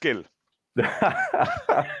with that skill.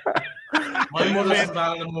 My mother's from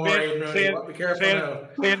Ballinamore, Adrian. Be careful now.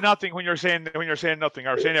 Saying nothing when you're saying nothing,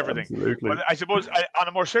 or saying everything. Absolutely. But I suppose, on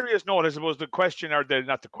a more serious note, I suppose the question, or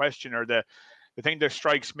the thing that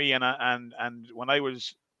strikes me, and when I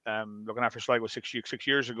was looking after Sligo 6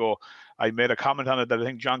 years ago, I made a comment on it that I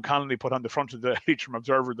think John Connolly put on the front of the Leitrim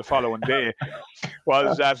Observer the following day,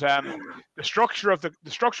 was that the structure of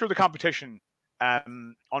the competition,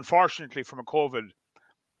 unfortunately, from a COVID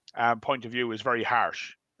point of view, is very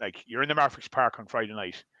harsh. Like, you're in the Marfix Park on Friday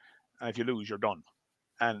night, and if you lose, you're done,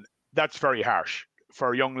 and that's very harsh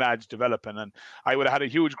for young lads developing. And I would have had a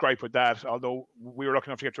huge gripe with that. Although we were lucky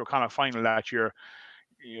enough to get to a Connacht Final that year,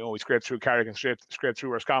 you know, we scraped through Carrick and scraped through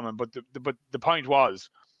Roscommon. But the point was,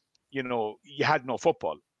 you know, you had no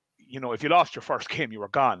football. You know, if you lost your first game, you were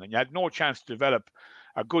gone, and you had no chance to develop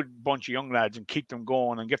a good bunch of young lads and keep them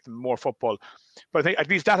going and get them more football. But I think at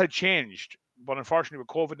least that had changed. But unfortunately, with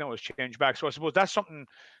COVID now, it's changed back. So I suppose that's something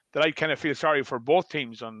that I kind of feel sorry for both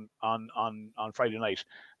teams on Friday night,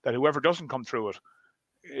 that whoever doesn't come through it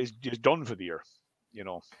is done for the year. You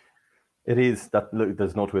know, it is that. Look,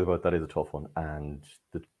 there's no twist about that. Is a tough one, and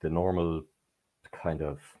the normal kind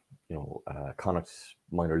of, you know, Connacht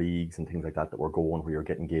minor leagues and things like that we're going where you're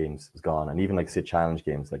getting games is gone, and even like say challenge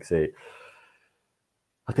games, like say,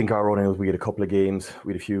 I think our own we had a couple of games,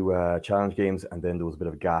 we had a few challenge games, and then there was a bit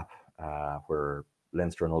of a gap where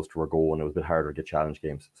Leinster and Ulster were going. It was a bit harder to get challenge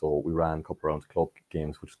games, so we ran a couple of rounds of club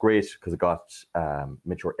games, which is great because it got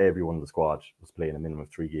made sure everyone in the squad was playing a minimum of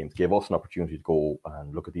 3 games. Gave us an opportunity to go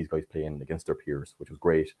and look at these guys playing against their peers, which was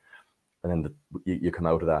great. And then you come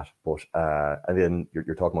out of that, but and then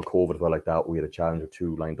you're talking about COVID as well, like that. We had a challenge or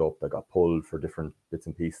 2 lined up that got pulled for different bits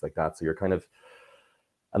and pieces like that. So you're kind of,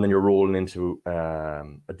 and then you're rolling into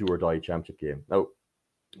a do or die championship game. Now,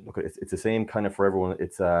 look, it's the same kind of for everyone.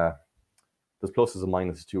 It's there's pluses and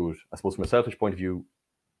minuses to it. I suppose from a selfish point of view,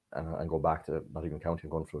 and go back to not even counting,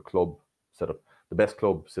 going for a club setup. The best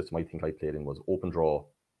club system I think I played in was open draw,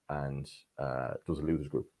 and there was a losers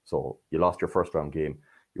group. So you lost your first round game,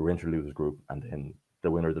 you were into the losers group, and then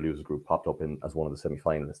the winner of the losers group popped up in as one of the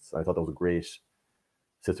semi-finalists. And I thought that was a great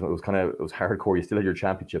system. It was hardcore. You still had your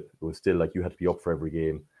championship. It was still like you had to be up for every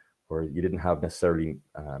game, where you didn't have necessarily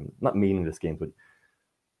not meaningless games, but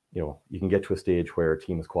you know, you can get to a stage where a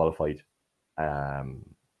team is qualified. And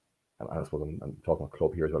I suppose I'm talking about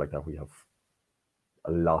club here as well, like that. We have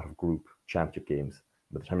a lot of group championship games.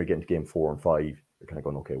 By the time you're getting to game 4 and 5, you're kind of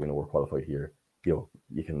going, okay, we know we're qualified here. You know,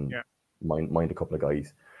 you can mind a couple of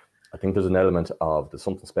guys. I think there's an element of there's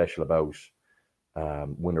something special about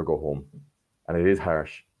win or go home, and it is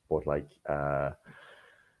harsh, but like the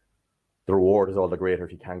reward is all the greater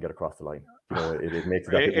if you can get across the line. You know, it makes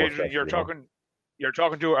it a bit more special. You're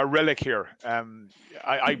talking to a relic here.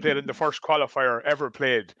 I played in the first qualifier ever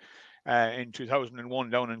played in 2001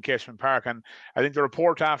 down in Casement Park, and I think the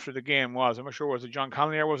report after the game was, I'm not sure, was it John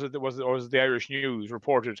Connolly or was it the Irish News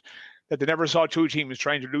reported that they never saw 2 teams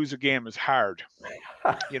trying to lose a game as hard.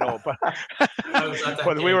 You know,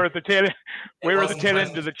 but we were at the tail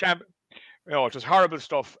end of the champ. You know, it was horrible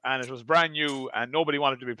stuff, and it was brand new, and nobody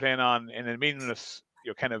wanted to be playing on in a meaningless,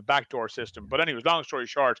 you know, kind of backdoor system. But anyways, long story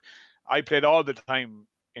short, I played all the time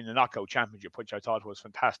in the knockout championship, which I thought was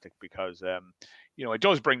fantastic because, you know, it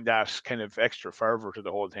does bring that kind of extra fervor to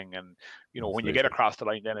the whole thing. And, you know, when you get across the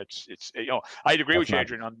line, then it's you know, I'd agree with you,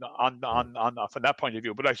 Adrian, on from that point of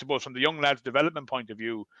view. But I suppose from the young lads' development point of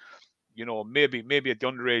view, you know, maybe at the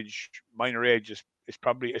underage, minor age, it's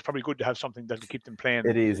probably good to have something that will keep them playing.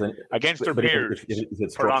 It is against their peers. If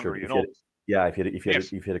it's structured, you know.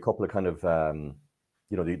 If you had a couple of kind of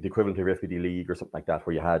you know, the equivalent of FBD league or something like that,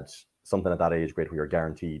 where you had something at that age grade where you're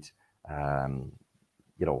guaranteed,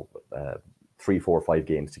 you know, 3, 4, 5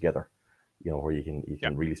 games together, you know, where you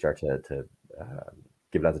can really start to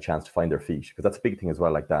give lads a chance to find their feet, because that's a big thing as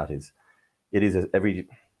well. Like that is, every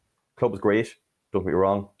club is great. Don't get me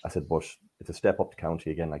wrong. I said, but it's a step up to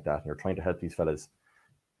county again like that, and you're trying to help these fellas.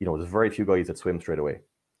 You know, there's very few guys that swim straight away.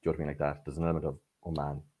 you know what I mean, like that. There's an element of, oh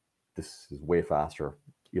man, this is way faster.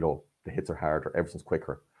 You know, the hits are harder, everything's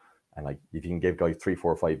quicker. And like, if you can give guys 3,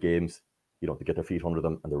 4, 5 games, you know, to get their feet under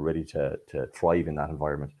them and they're ready to thrive in that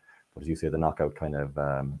environment. But as you say, the knockout kind of,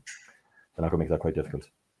 the knockout makes that quite difficult.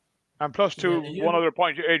 And plus, one other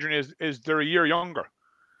point, Adrian, is they're a year younger.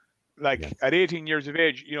 Like at 18 years of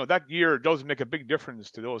age, you know, that year does make a big difference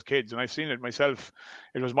to those kids. And I've seen it myself.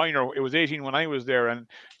 It was minor. It was 18 when I was there. And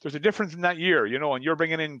there's a difference in that year, you know, and you're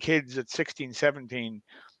bringing in kids at 16, 17.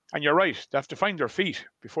 And you're right. They have to find their feet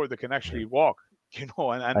before they can actually walk, you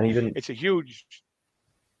know, and even, it's a huge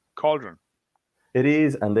cauldron. It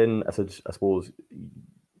is. And then I suppose,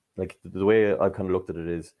 like the way I've kind of looked at it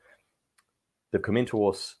is they've come into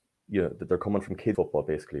us, you know, that they're coming from kids football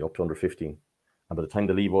basically up to under 15. And by the time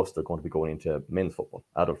they leave us, they're going to be going into men's football,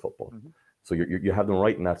 adult football. Mm-hmm. So you have them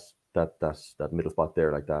right in that middle spot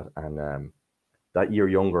there like that. And that year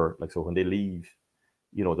younger, like, so when they leave,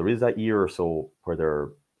 you know, there is that year or so where they're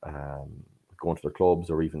going to their clubs,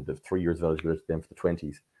 or even the 3 years of eligibility then for the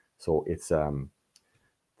 20s. So it's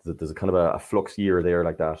there's a kind of a flux year there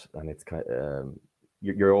like that. And it's kind of,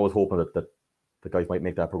 you're always hoping that the guys might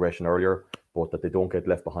make that progression earlier, but that they don't get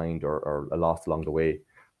left behind or lost along the way.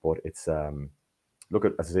 But it's look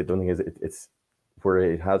at, as I say, the only thing is it's where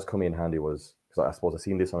it has come in handy was, because I suppose I've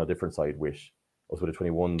seen this on a different side, which I was with the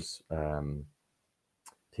 21s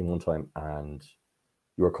team one time, and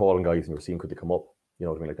you were calling guys and you were seeing could they come up, you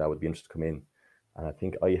know what I mean, like that would be interested to come in. And I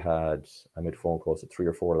think I made phone calls to 3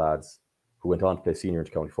 or 4 lads who went on to play senior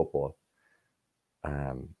into county football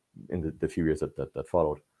in the few years that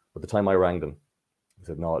followed. But the time I rang them, I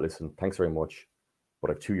said, no, listen, thanks very much, but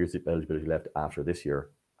I have 2 years of eligibility left after this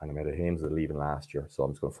year, and I made a Hames of leaving last year, so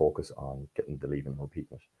I'm just going to focus on getting the leaving and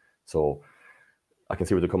repeating it. So I can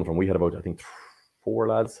see where they're coming from. We had about, I think, 5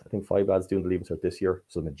 lads doing the leaving cert this year.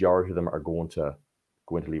 So the majority of them are going to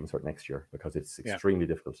go into leaving cert next year, because it's extremely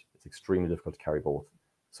difficult. It's extremely difficult to carry both.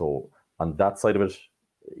 So on that side of it,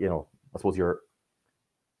 you know, I suppose you're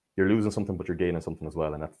losing something, but you're gaining something as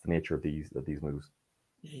well, and that's the nature of these moves.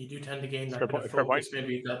 Yeah, you do tend to gain that bit of focus,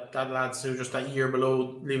 maybe that lads who are just that year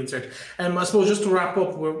below leaving cert. I suppose just to wrap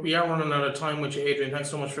up, we are running out of time with you, Adrian.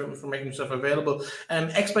 Thanks so much for making yourself available.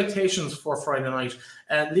 Expectations for Friday night.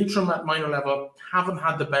 Leitrim at minor level haven't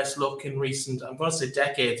had the best luck in recent, I'm going to say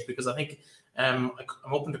decades, because I think, I'm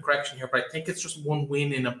open to correction here, but I think it's just one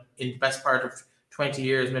win in the best part of 20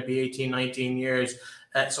 years, maybe 18, 19 years.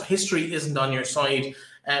 So history isn't on your side.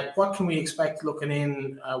 What can we expect looking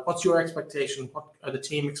in? What's your expectation? What are the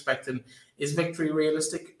team expecting? Is victory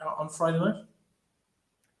realistic on Friday night?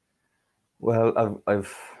 Well,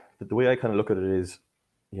 the way I kind of look at it is,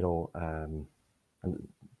 you know, and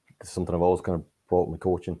this is something I've always kind of brought with my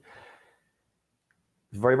coaching.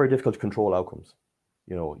 It's very, very difficult to control outcomes.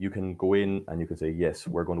 You know, you can go in and you can say, yes,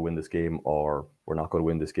 we're going to win this game, or we're not going to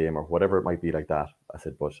win this game, or whatever it might be like that. I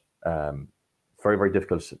said, but very, very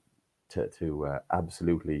difficult to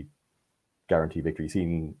absolutely guarantee victory. You've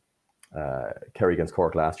seen Kerry against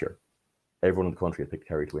Cork last year. Everyone in the country had picked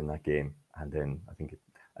Kerry to win that game. And then I think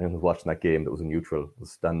anyone who was watching that game that was a neutral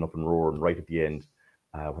was standing up and roaring right at the end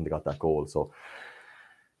when they got that goal. So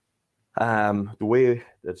the way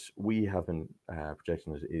that we have been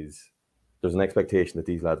projecting it is there's an expectation that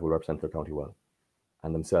these lads will represent their county well,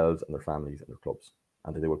 and themselves and their families and their clubs,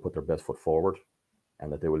 and that they will put their best foot forward,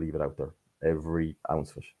 and that they will leave it out there, every ounce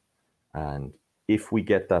of it. And if we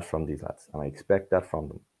get that from these lads, and I expect that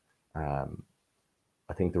from them,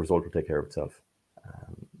 I think the result will take care of itself.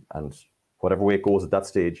 And whatever way it goes at that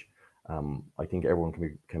stage, I think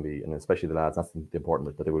everyone can be, and especially the lads, that's the important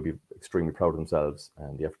bit, that they will be extremely proud of themselves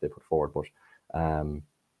and the effort they put forward. But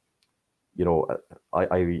you know,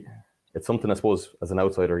 it's something, I suppose, as an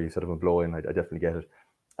outsider, you said I'm blowing, I definitely get it.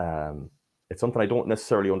 It's something I don't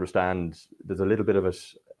necessarily understand. There's a little bit of it,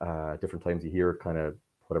 different times you hear kind of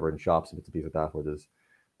whatever in shops and bits and pieces like that, where there's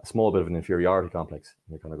a small bit of an inferiority complex.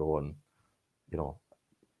 And you're kind of going, you know,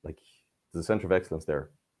 like, there's a centre of excellence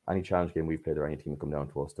there. Any challenge game we've played or any team come down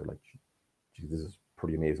to us, they're like, geez, this is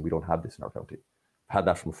pretty amazing. We don't have this in our county. I've had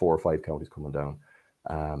that from 4 or 5 counties coming down.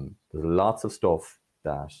 There's lots of stuff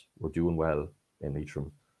that we're doing well in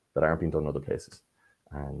Leitrim that aren't being done in other places.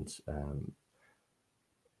 And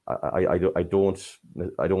I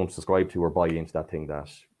don't subscribe to or buy into that thing that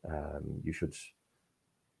you should,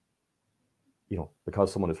 you know,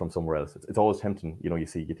 because someone is from somewhere else. It's always tempting, you know, you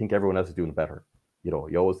think everyone else is doing it better. You know,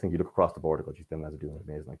 you always think, you look across the border, but them lads are doing it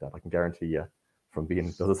amazing like that. I can guarantee you, from being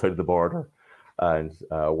on the other side of the border and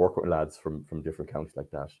work with lads from different counties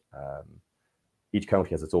like that, each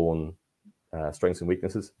county has its own strengths and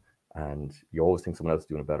weaknesses, and you always think someone else is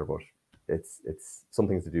doing it better, but it's some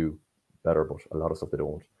things to do better, but a lot of stuff they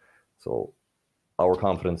don't. So our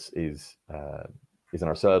confidence is in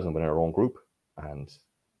ourselves and within our own group, and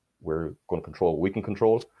we're going to control what we can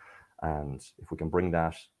control. And if we can bring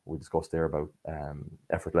that, we discussed there about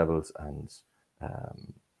effort levels and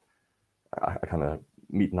I kind of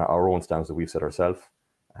meeting our own standards that we've set ourselves.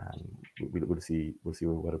 We'll see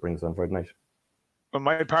what it brings on Friday night. Well,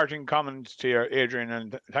 my parting comments to you, Adrian,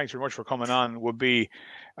 and thanks very much for coming on, would be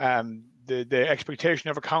the expectation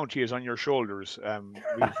of a county is on your shoulders.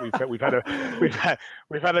 We've had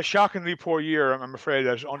a shockingly poor year, I'm afraid,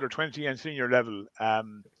 at under 20 and senior level.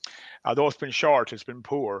 Although it's been short, it's been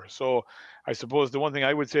poor. So I suppose the one thing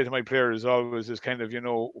I would say to my players always is kind of,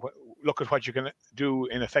 look at what you can do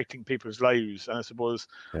in affecting people's lives. And I suppose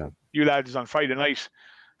you lads on Friday night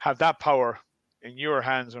have that power in your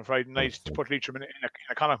hands on Friday night to put Leitrim in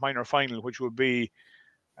a Connacht minor final, which would be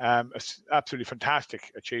an absolutely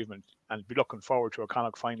fantastic achievement, and be looking forward to a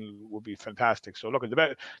Connacht final would be fantastic. So look,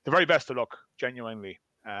 the very best of luck, genuinely.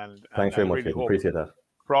 And thanks very much. Really appreciate that.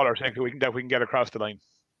 For all our sake, we can get across the line.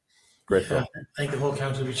 Great stuff. I think the whole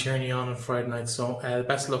county will be cheering you on Friday night. So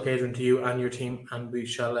best of luck, Adrian, to you and your team, and we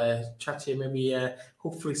shall chat to you maybe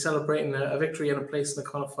hopefully celebrating a victory and a place in the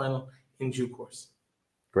Connacht final in due course.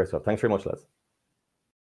 Great stuff. Thanks very much, lads.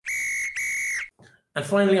 And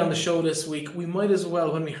finally on the show this week, we might as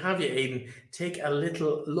well, when we have you, Aidan, take a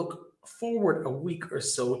little look forward a week or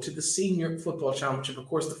so to the Senior Football Championship. Of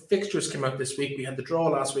course, the fixtures came out this week. We had the draw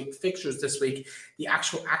last week, fixtures this week. The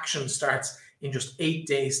actual action starts in just 8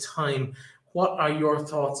 days' time. What are your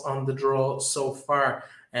thoughts on the draw so far?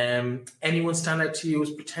 Anyone stand out to you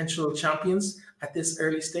as potential champions at this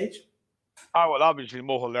early stage? Oh, well, obviously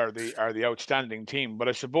Mohill are the outstanding team, but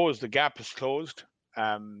I suppose the gap is closed.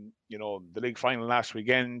 The league final last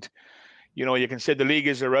weekend, you can say the league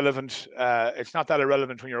is irrelevant. It's not that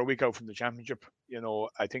irrelevant when you're a week out from the championship.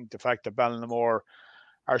 I think the fact that Ballinamore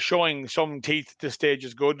are showing some teeth at this stage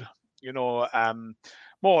is good.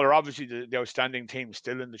 Mohill are obviously the outstanding team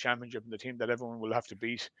still in the championship, and the team that everyone will have to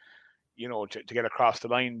beat, to get across the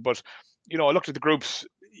line. But, I looked at the groups,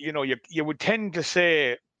 you would tend to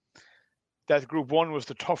say that Group 1 was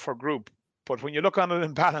the tougher group. But when you look on it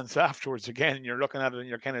in balance afterwards, again, you're looking at it and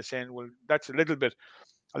you're kind of saying, well, that's a little bit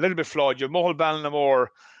flawed. You have Mohill, Ballinamore,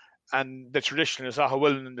 and the traditionalist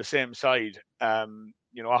Aughavas in the same side.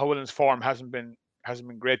 Aughavas' form hasn't been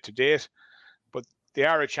great to date, but they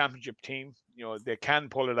are a championship team. They can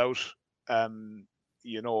pull it out.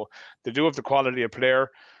 They do have the quality of player,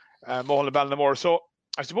 Mohill and Ballinamore. So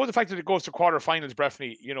I suppose the fact that it goes to quarterfinals,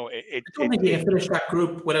 Breifne, I don't think they can finish that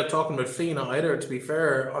group without talking about Fina either, to be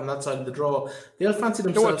fair, on that side of the draw. They all fancy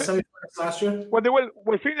themselves semi-finals last year. Well, they will.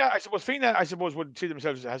 Well, Fina, I suppose, would see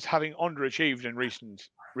themselves as having underachieved in recent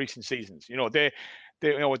seasons. They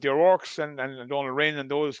with the O'Rourke's and Donald Rain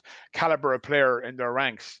and those caliber of player in their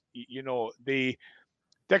ranks, the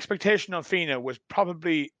expectation on Fina was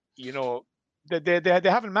probably, they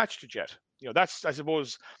haven't matched it yet. That's, I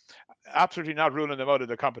suppose, absolutely not ruling them out of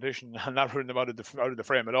the competition and not ruling them out of the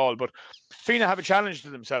frame at all. But Fina have a challenge to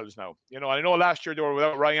themselves now. I know last year they were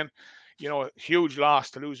without Ryan. Huge loss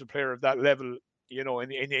to lose a player of that level. In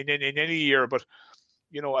any year. But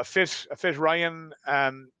a fit Ryan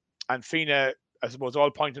and Fina, I suppose, all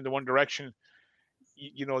point in the one direction.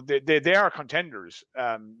 They are contenders.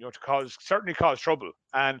 To certainly cause trouble.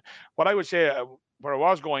 And what I would say, where I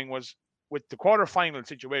was going was, with the quarterfinal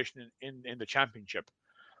situation in the championship,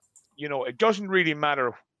 it doesn't really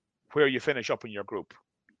matter where you finish up in your group.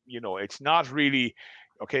 It's not really,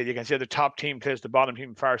 okay, you can say the top team plays the bottom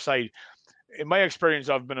team far side. In my experience,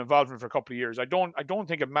 I've been involved in it for a couple of years. I don't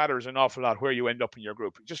think it matters an awful lot where you end up in your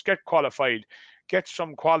group. Just get qualified, get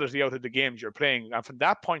some quality out of the games you're playing. And from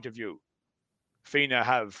that point of view, Fina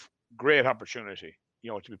have great opportunity,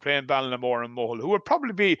 to be playing Ballinamore and Mohill, who would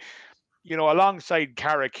probably be, alongside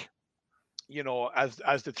Carrick,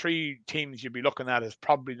 as the three teams you'd be looking at as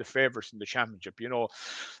probably the favourites in the championship.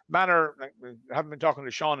 Manor, I haven't been talking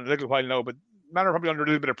to Sean in a little while now, but Manor are probably under a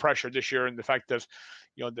little bit of pressure this year in the fact that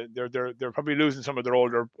they're probably losing some of their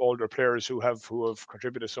older players who have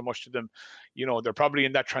contributed so much to them. They're probably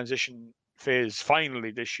in that transition phase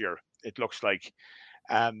finally this year, it looks like.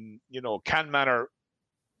 Can Manor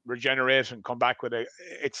regenerate and come back with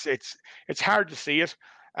it's hard to see it.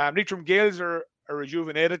 Leitrim Gaels are a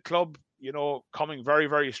rejuvenated club, coming very,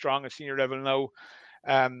 very strong at senior level now.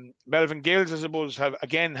 Melvin Gales, I suppose, have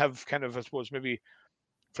kind of, I suppose, maybe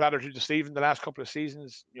flattered to deceive in the last couple of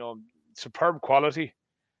seasons. Superb quality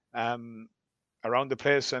around the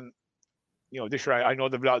place, and this year I know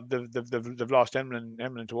they've lost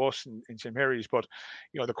Emlyn to us in St Mary's, but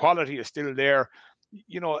the quality is still there.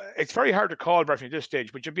 It's very hard to call Breifne at this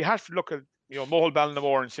stage, but you have to look at Mohill,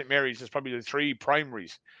 Ballinamore, and St Mary's as probably the three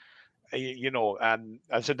primaries. And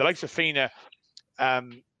as I said, the likes of Fina,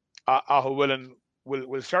 Aughavas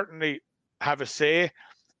will certainly have a say.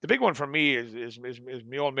 The big one for me is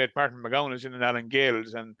my old mate Martin McGowan is in an Alan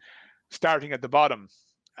Gales and starting at the bottom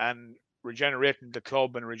and regenerating the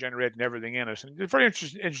club and regenerating everything in it. And it's very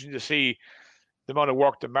interesting to see the amount of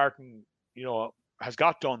work that Martin, has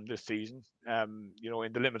got done this season, in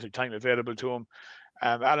the limited time available to him.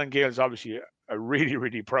 Alan Gales is obviously a really,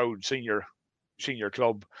 really proud senior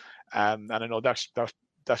club. And I know that's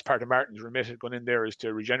part of Martin's remit going in there is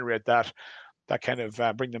to regenerate that kind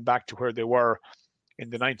of bring them back to where they were in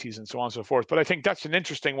the 90s and so on and so forth. But I think that's an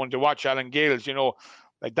interesting one to watch, Alan Gales.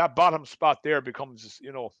 Like that bottom spot there becomes,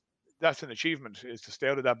 that's an achievement, is to stay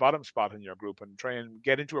out of that bottom spot in your group and try and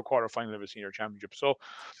get into a quarterfinal of a senior championship. So,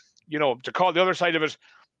 to call the other side of it,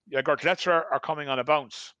 Gortletteragh are coming on a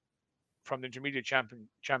bounce from the intermediate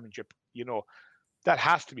championship. That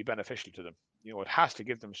has to be beneficial to them. It has to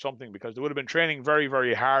give them something, because they would have been training very,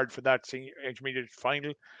 very hard for that senior intermediate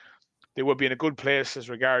final. They would be in a good place as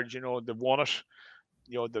regards, they've won it.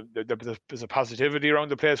 There's a positivity around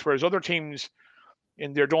the place, whereas other teams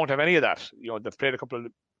in there don't have any of that. They've played a couple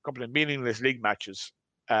of meaningless league matches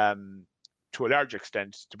to a large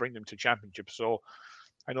extent to bring them to championship. So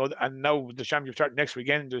I know, and now the championship starting next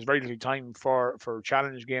weekend, there's very little time for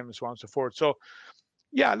challenge games, so on and so forth. So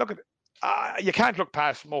yeah, look at you can't look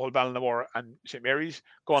past Mohill, Ballinamore, and St Mary's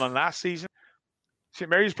going on last season. St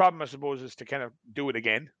Mary's problem, I suppose, is to kind of do it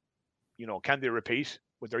again. Can they repeat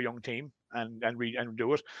with their young team and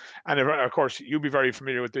do it? And of course, you'll be very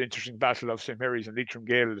familiar with the interesting battle of St Mary's and Leitrim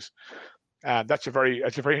Gales. That's a very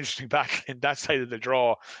interesting battle in that side of the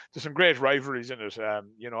draw. There's some great rivalries in it.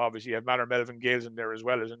 Obviously you have Mallow Melvin Gales in there as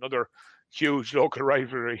well as another huge local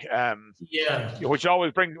rivalry. Which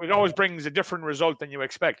always brings a different result than you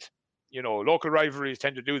expect. Local rivalries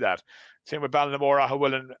tend to do that. Same with Ballinamore,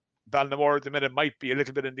 Aughavas, and Ballinamore at the minute might be a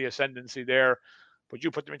little bit in the ascendancy there, but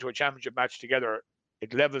you put them into a championship match together,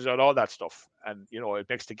 it levels out all that stuff, and it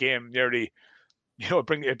makes the game nearly,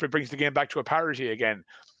 it brings the game back to a parity again.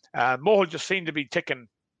 Mohill just seemed to be ticking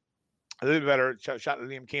a little better. Chatting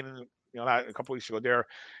to Liam Keenan, a couple of weeks ago, they're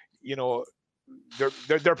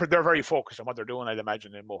very focused on what they're doing, I'd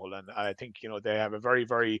imagine, in Mohill, and I think they have a very,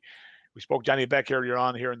 very. We spoke Danny Beck earlier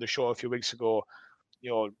on here in the show a few weeks ago.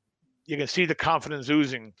 You can see the confidence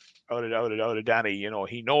oozing out of Danny.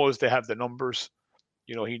 He knows they have the numbers.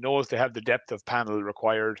 He knows they have the depth of panel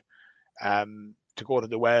required to go to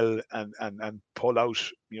the well and pull out,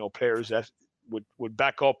 players that would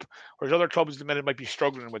back up. Whereas other clubs at the minute might be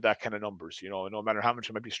struggling with that kind of numbers. No matter how much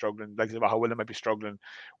they might be struggling, like Aughavas might be struggling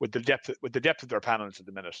with the depth of their panels at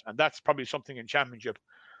the minute. And that's probably something in championship.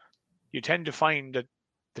 You tend to find that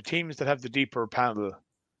the teams that have the deeper panel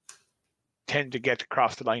tend to get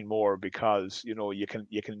across the line more, because you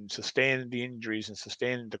can sustain the injuries and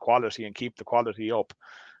sustain the quality and keep the quality up.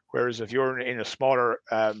 Whereas if you're in a smaller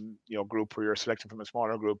group, where you're selecting from a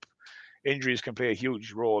smaller group, injuries can play a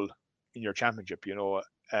huge role in your championship.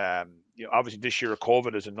 Obviously this year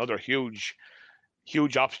COVID is another huge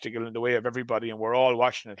obstacle in the way of everybody, and we're all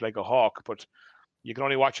watching it like a hawk. But you can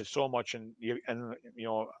only watch it so much, and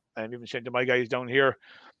I'm even saying to my guys down here,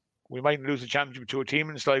 we might lose the championship to a team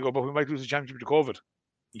in Sligo, but we might lose the championship to COVID.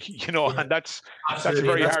 And that's a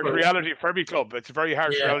very hard reality for every club. It's a very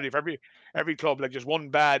hard reality for every club. Like just one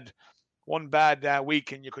bad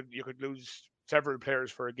week, and you could lose several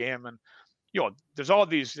players for a game, and there's all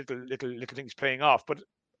these little things playing off. But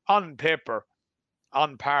on paper,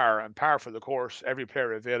 on par for the course, every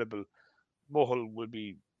player available, Mohill will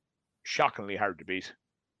be shockingly hard to beat.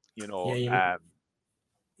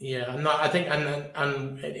 I think,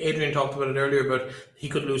 and Adrian talked about it earlier, but he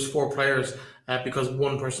could lose 4 players because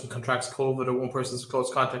one person contracts COVID or one person's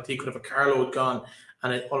close contact. He could have a carload gone,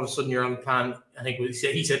 and all of a sudden you're on the plan. I think he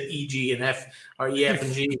said E, G, and F, or E, F,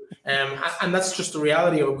 and G, and that's just the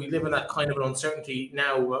reality. We live in that kind of an uncertainty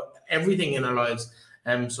now. Everything in our lives.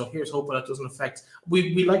 So here's hoping that doesn't affect.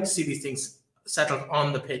 We like to see these things settled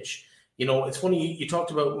on the pitch. It's funny, you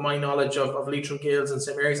talked about my knowledge of Leitrim Gales and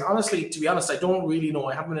St Mary's. Honestly, to be honest, I don't really know.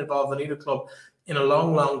 I haven't been involved in either club in a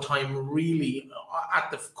long, long time, really,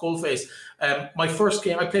 at the coalface. My first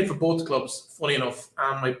game, I played for both clubs, funny enough,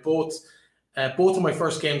 and both of my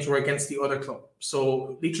first games were against the other club.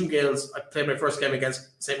 So Leitrim Gales, I played my first game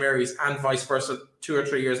against St Mary's, and vice versa. 2 or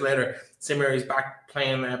 3 years later, St Mary's back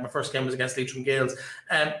playing. My first game was against Leitrim Gales.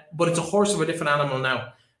 But it's a horse of a different animal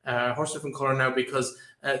now. Horse different colour now, because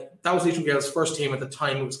That was Leitrim Gaels' first team at the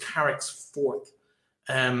time. It was Carrick's fourth.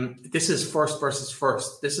 This is first versus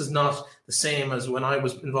first. This is not the same as when I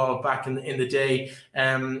was involved back in the day.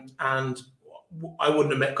 And I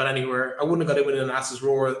wouldn't have got anywhere. I wouldn't have got in an ass's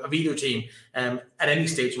roar of either team at any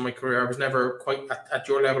stage in my career. I was never quite at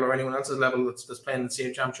your level or anyone else's level that's playing in the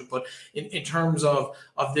senior championship. But in terms of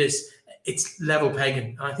this, it's level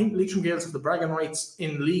pegging. And I think Leitrim Gaels have the bragging rights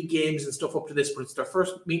in league games and stuff up to this, but it's their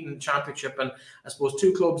first meeting in the championship. And I suppose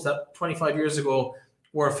two clubs that 25 years ago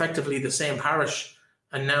were effectively the same parish,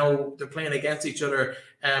 and now they're playing against each other.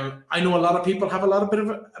 I know a lot of people have a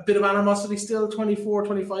bit of animosity still 24,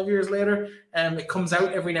 25 years later. It comes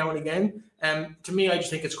out every now and again. To me, I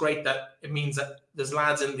just think it's great that it means that there's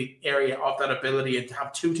lads in the area of that ability, and to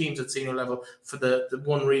have two teams at senior level for the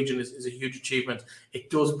one region is a huge achievement. It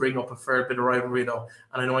does bring up a fair bit of rivalry though,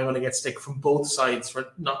 and I know I'm going to get stick from both sides for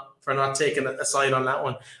not taking a side on that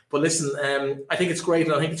one. But listen, I think it's great,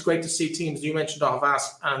 and I think it's great to see teams. You mentioned Aughavas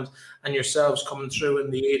and yourselves coming through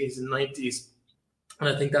in the 80s and 90s. And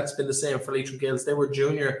I think that's been the same for Leitrim Gaels. They were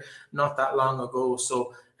junior not that long ago.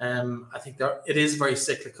 So I think it is very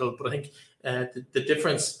cyclical. But I think the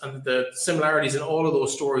difference and the similarities in all of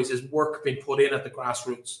those stories is work being put in at the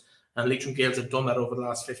grassroots. And Leitrim Gaels have done that over the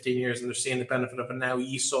last 15 years, and they're seeing the benefit of it now.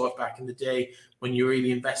 You saw it back in the day when you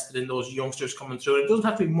really invested in those youngsters coming through. And it doesn't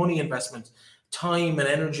have to be money investment. Time and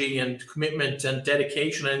energy and commitment and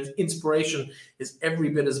dedication and inspiration is every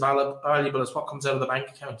bit as valuable as what comes out of the bank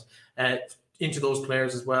account into those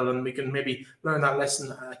players as well. And we can maybe learn that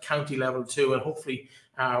lesson at county level too. And hopefully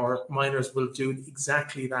our minors will do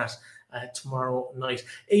exactly that tomorrow night.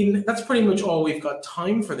 Aidan, that's pretty much all we've got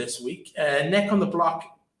time for this week. Neck on the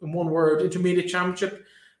block, in one word, intermediate championship.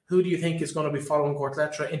 Who do you think is going to be following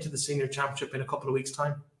Gortletteragh into the senior championship in a couple of weeks'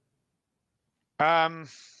 time?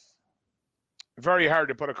 Very hard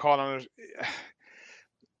to put a call on it.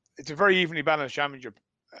 It's a very evenly balanced championship.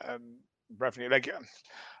 Breifne, like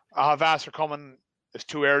Aughavas are coming. It's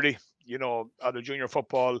too early, out of junior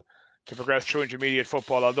football to progress through intermediate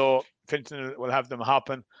football. Although Fintan will have them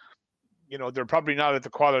hopping, they're probably not at the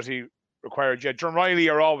quality required yet.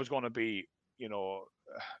 Drumreilly are always going to be,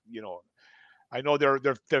 I know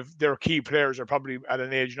their key players are probably at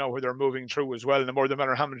an age now where they're moving through as well. And the more the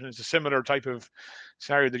better. Hamilton is a similar type of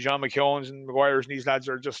scenario. The John McKeowns and Maguires and these lads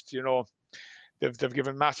are just, they've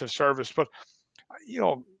given massive service. But,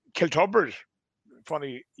 Kiltubbard,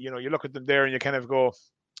 funny, you look at them there and you kind of go,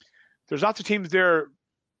 there's lots of teams there,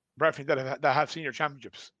 Breifne, that have senior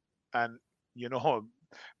championships and,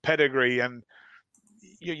 pedigree, and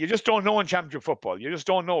you just don't know in championship football. You just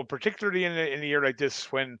don't know, particularly in a year like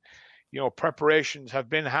this when, preparations have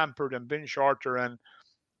been hampered and been shorter and,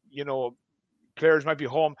 players might be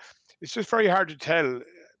home. It's just very hard to tell,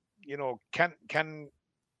 can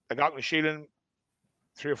Aughavas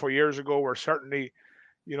 3 or 4 years ago were certainly,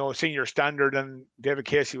 senior standard, and David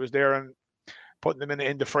Casey was there and putting them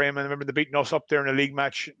in the frame. And I remember they beating us up there in a league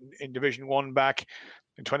match in Division 1 back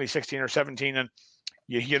in 2016 or 17. And,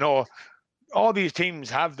 all these teams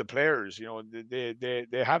have the players,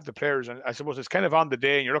 they have the players. And I suppose it's kind of on the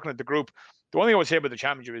day and you're looking at the group. The one thing I would say about the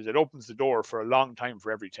championship is it opens the door for a long time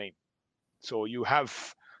for every team. So you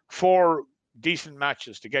have 4 decent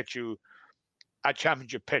matches to get you at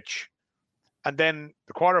championship pitch. And then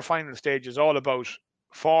the quarterfinal stage is all about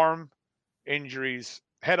form, injuries,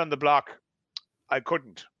 head on the block. I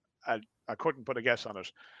couldn't put a guess on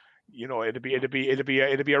it. It'd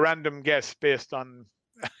be a random guess based on,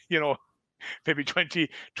 maybe 20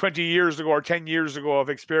 years ago or 10 years ago of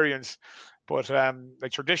experience. But the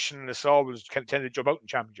traditionalists always tend to jump out in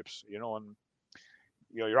championships, and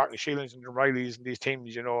your Rockney Shieldings and Rileys and these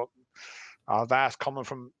teams, vast coming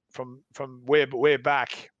from way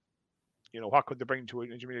back. What could they bring to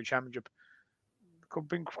an intermediate championship? Could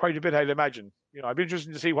bring quite a bit, I'd imagine. I'd be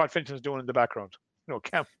interested to see what Fintan's doing in the background.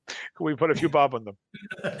 Could we put a few bob on them?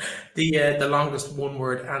 The longest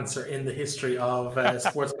one-word answer in the history of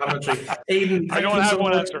sports commentary. Aidan, I don't have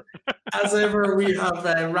one answer. As ever, we have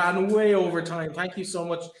ran way over time. Thank you so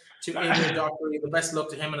much to Adrian Dockery. The best luck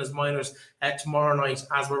to him and his minors tomorrow night,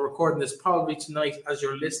 as we're recording this, probably tonight as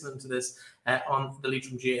you're listening to this on the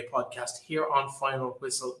Leitrim GA podcast here on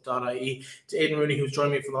finalwhistle.ie. To Aidan Rooney, who's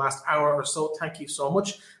joined me for the last hour or so, thank you so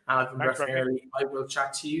much. I've been Breifne Earley. I will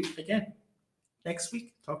chat to you again next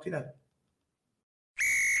week. Talk to you then.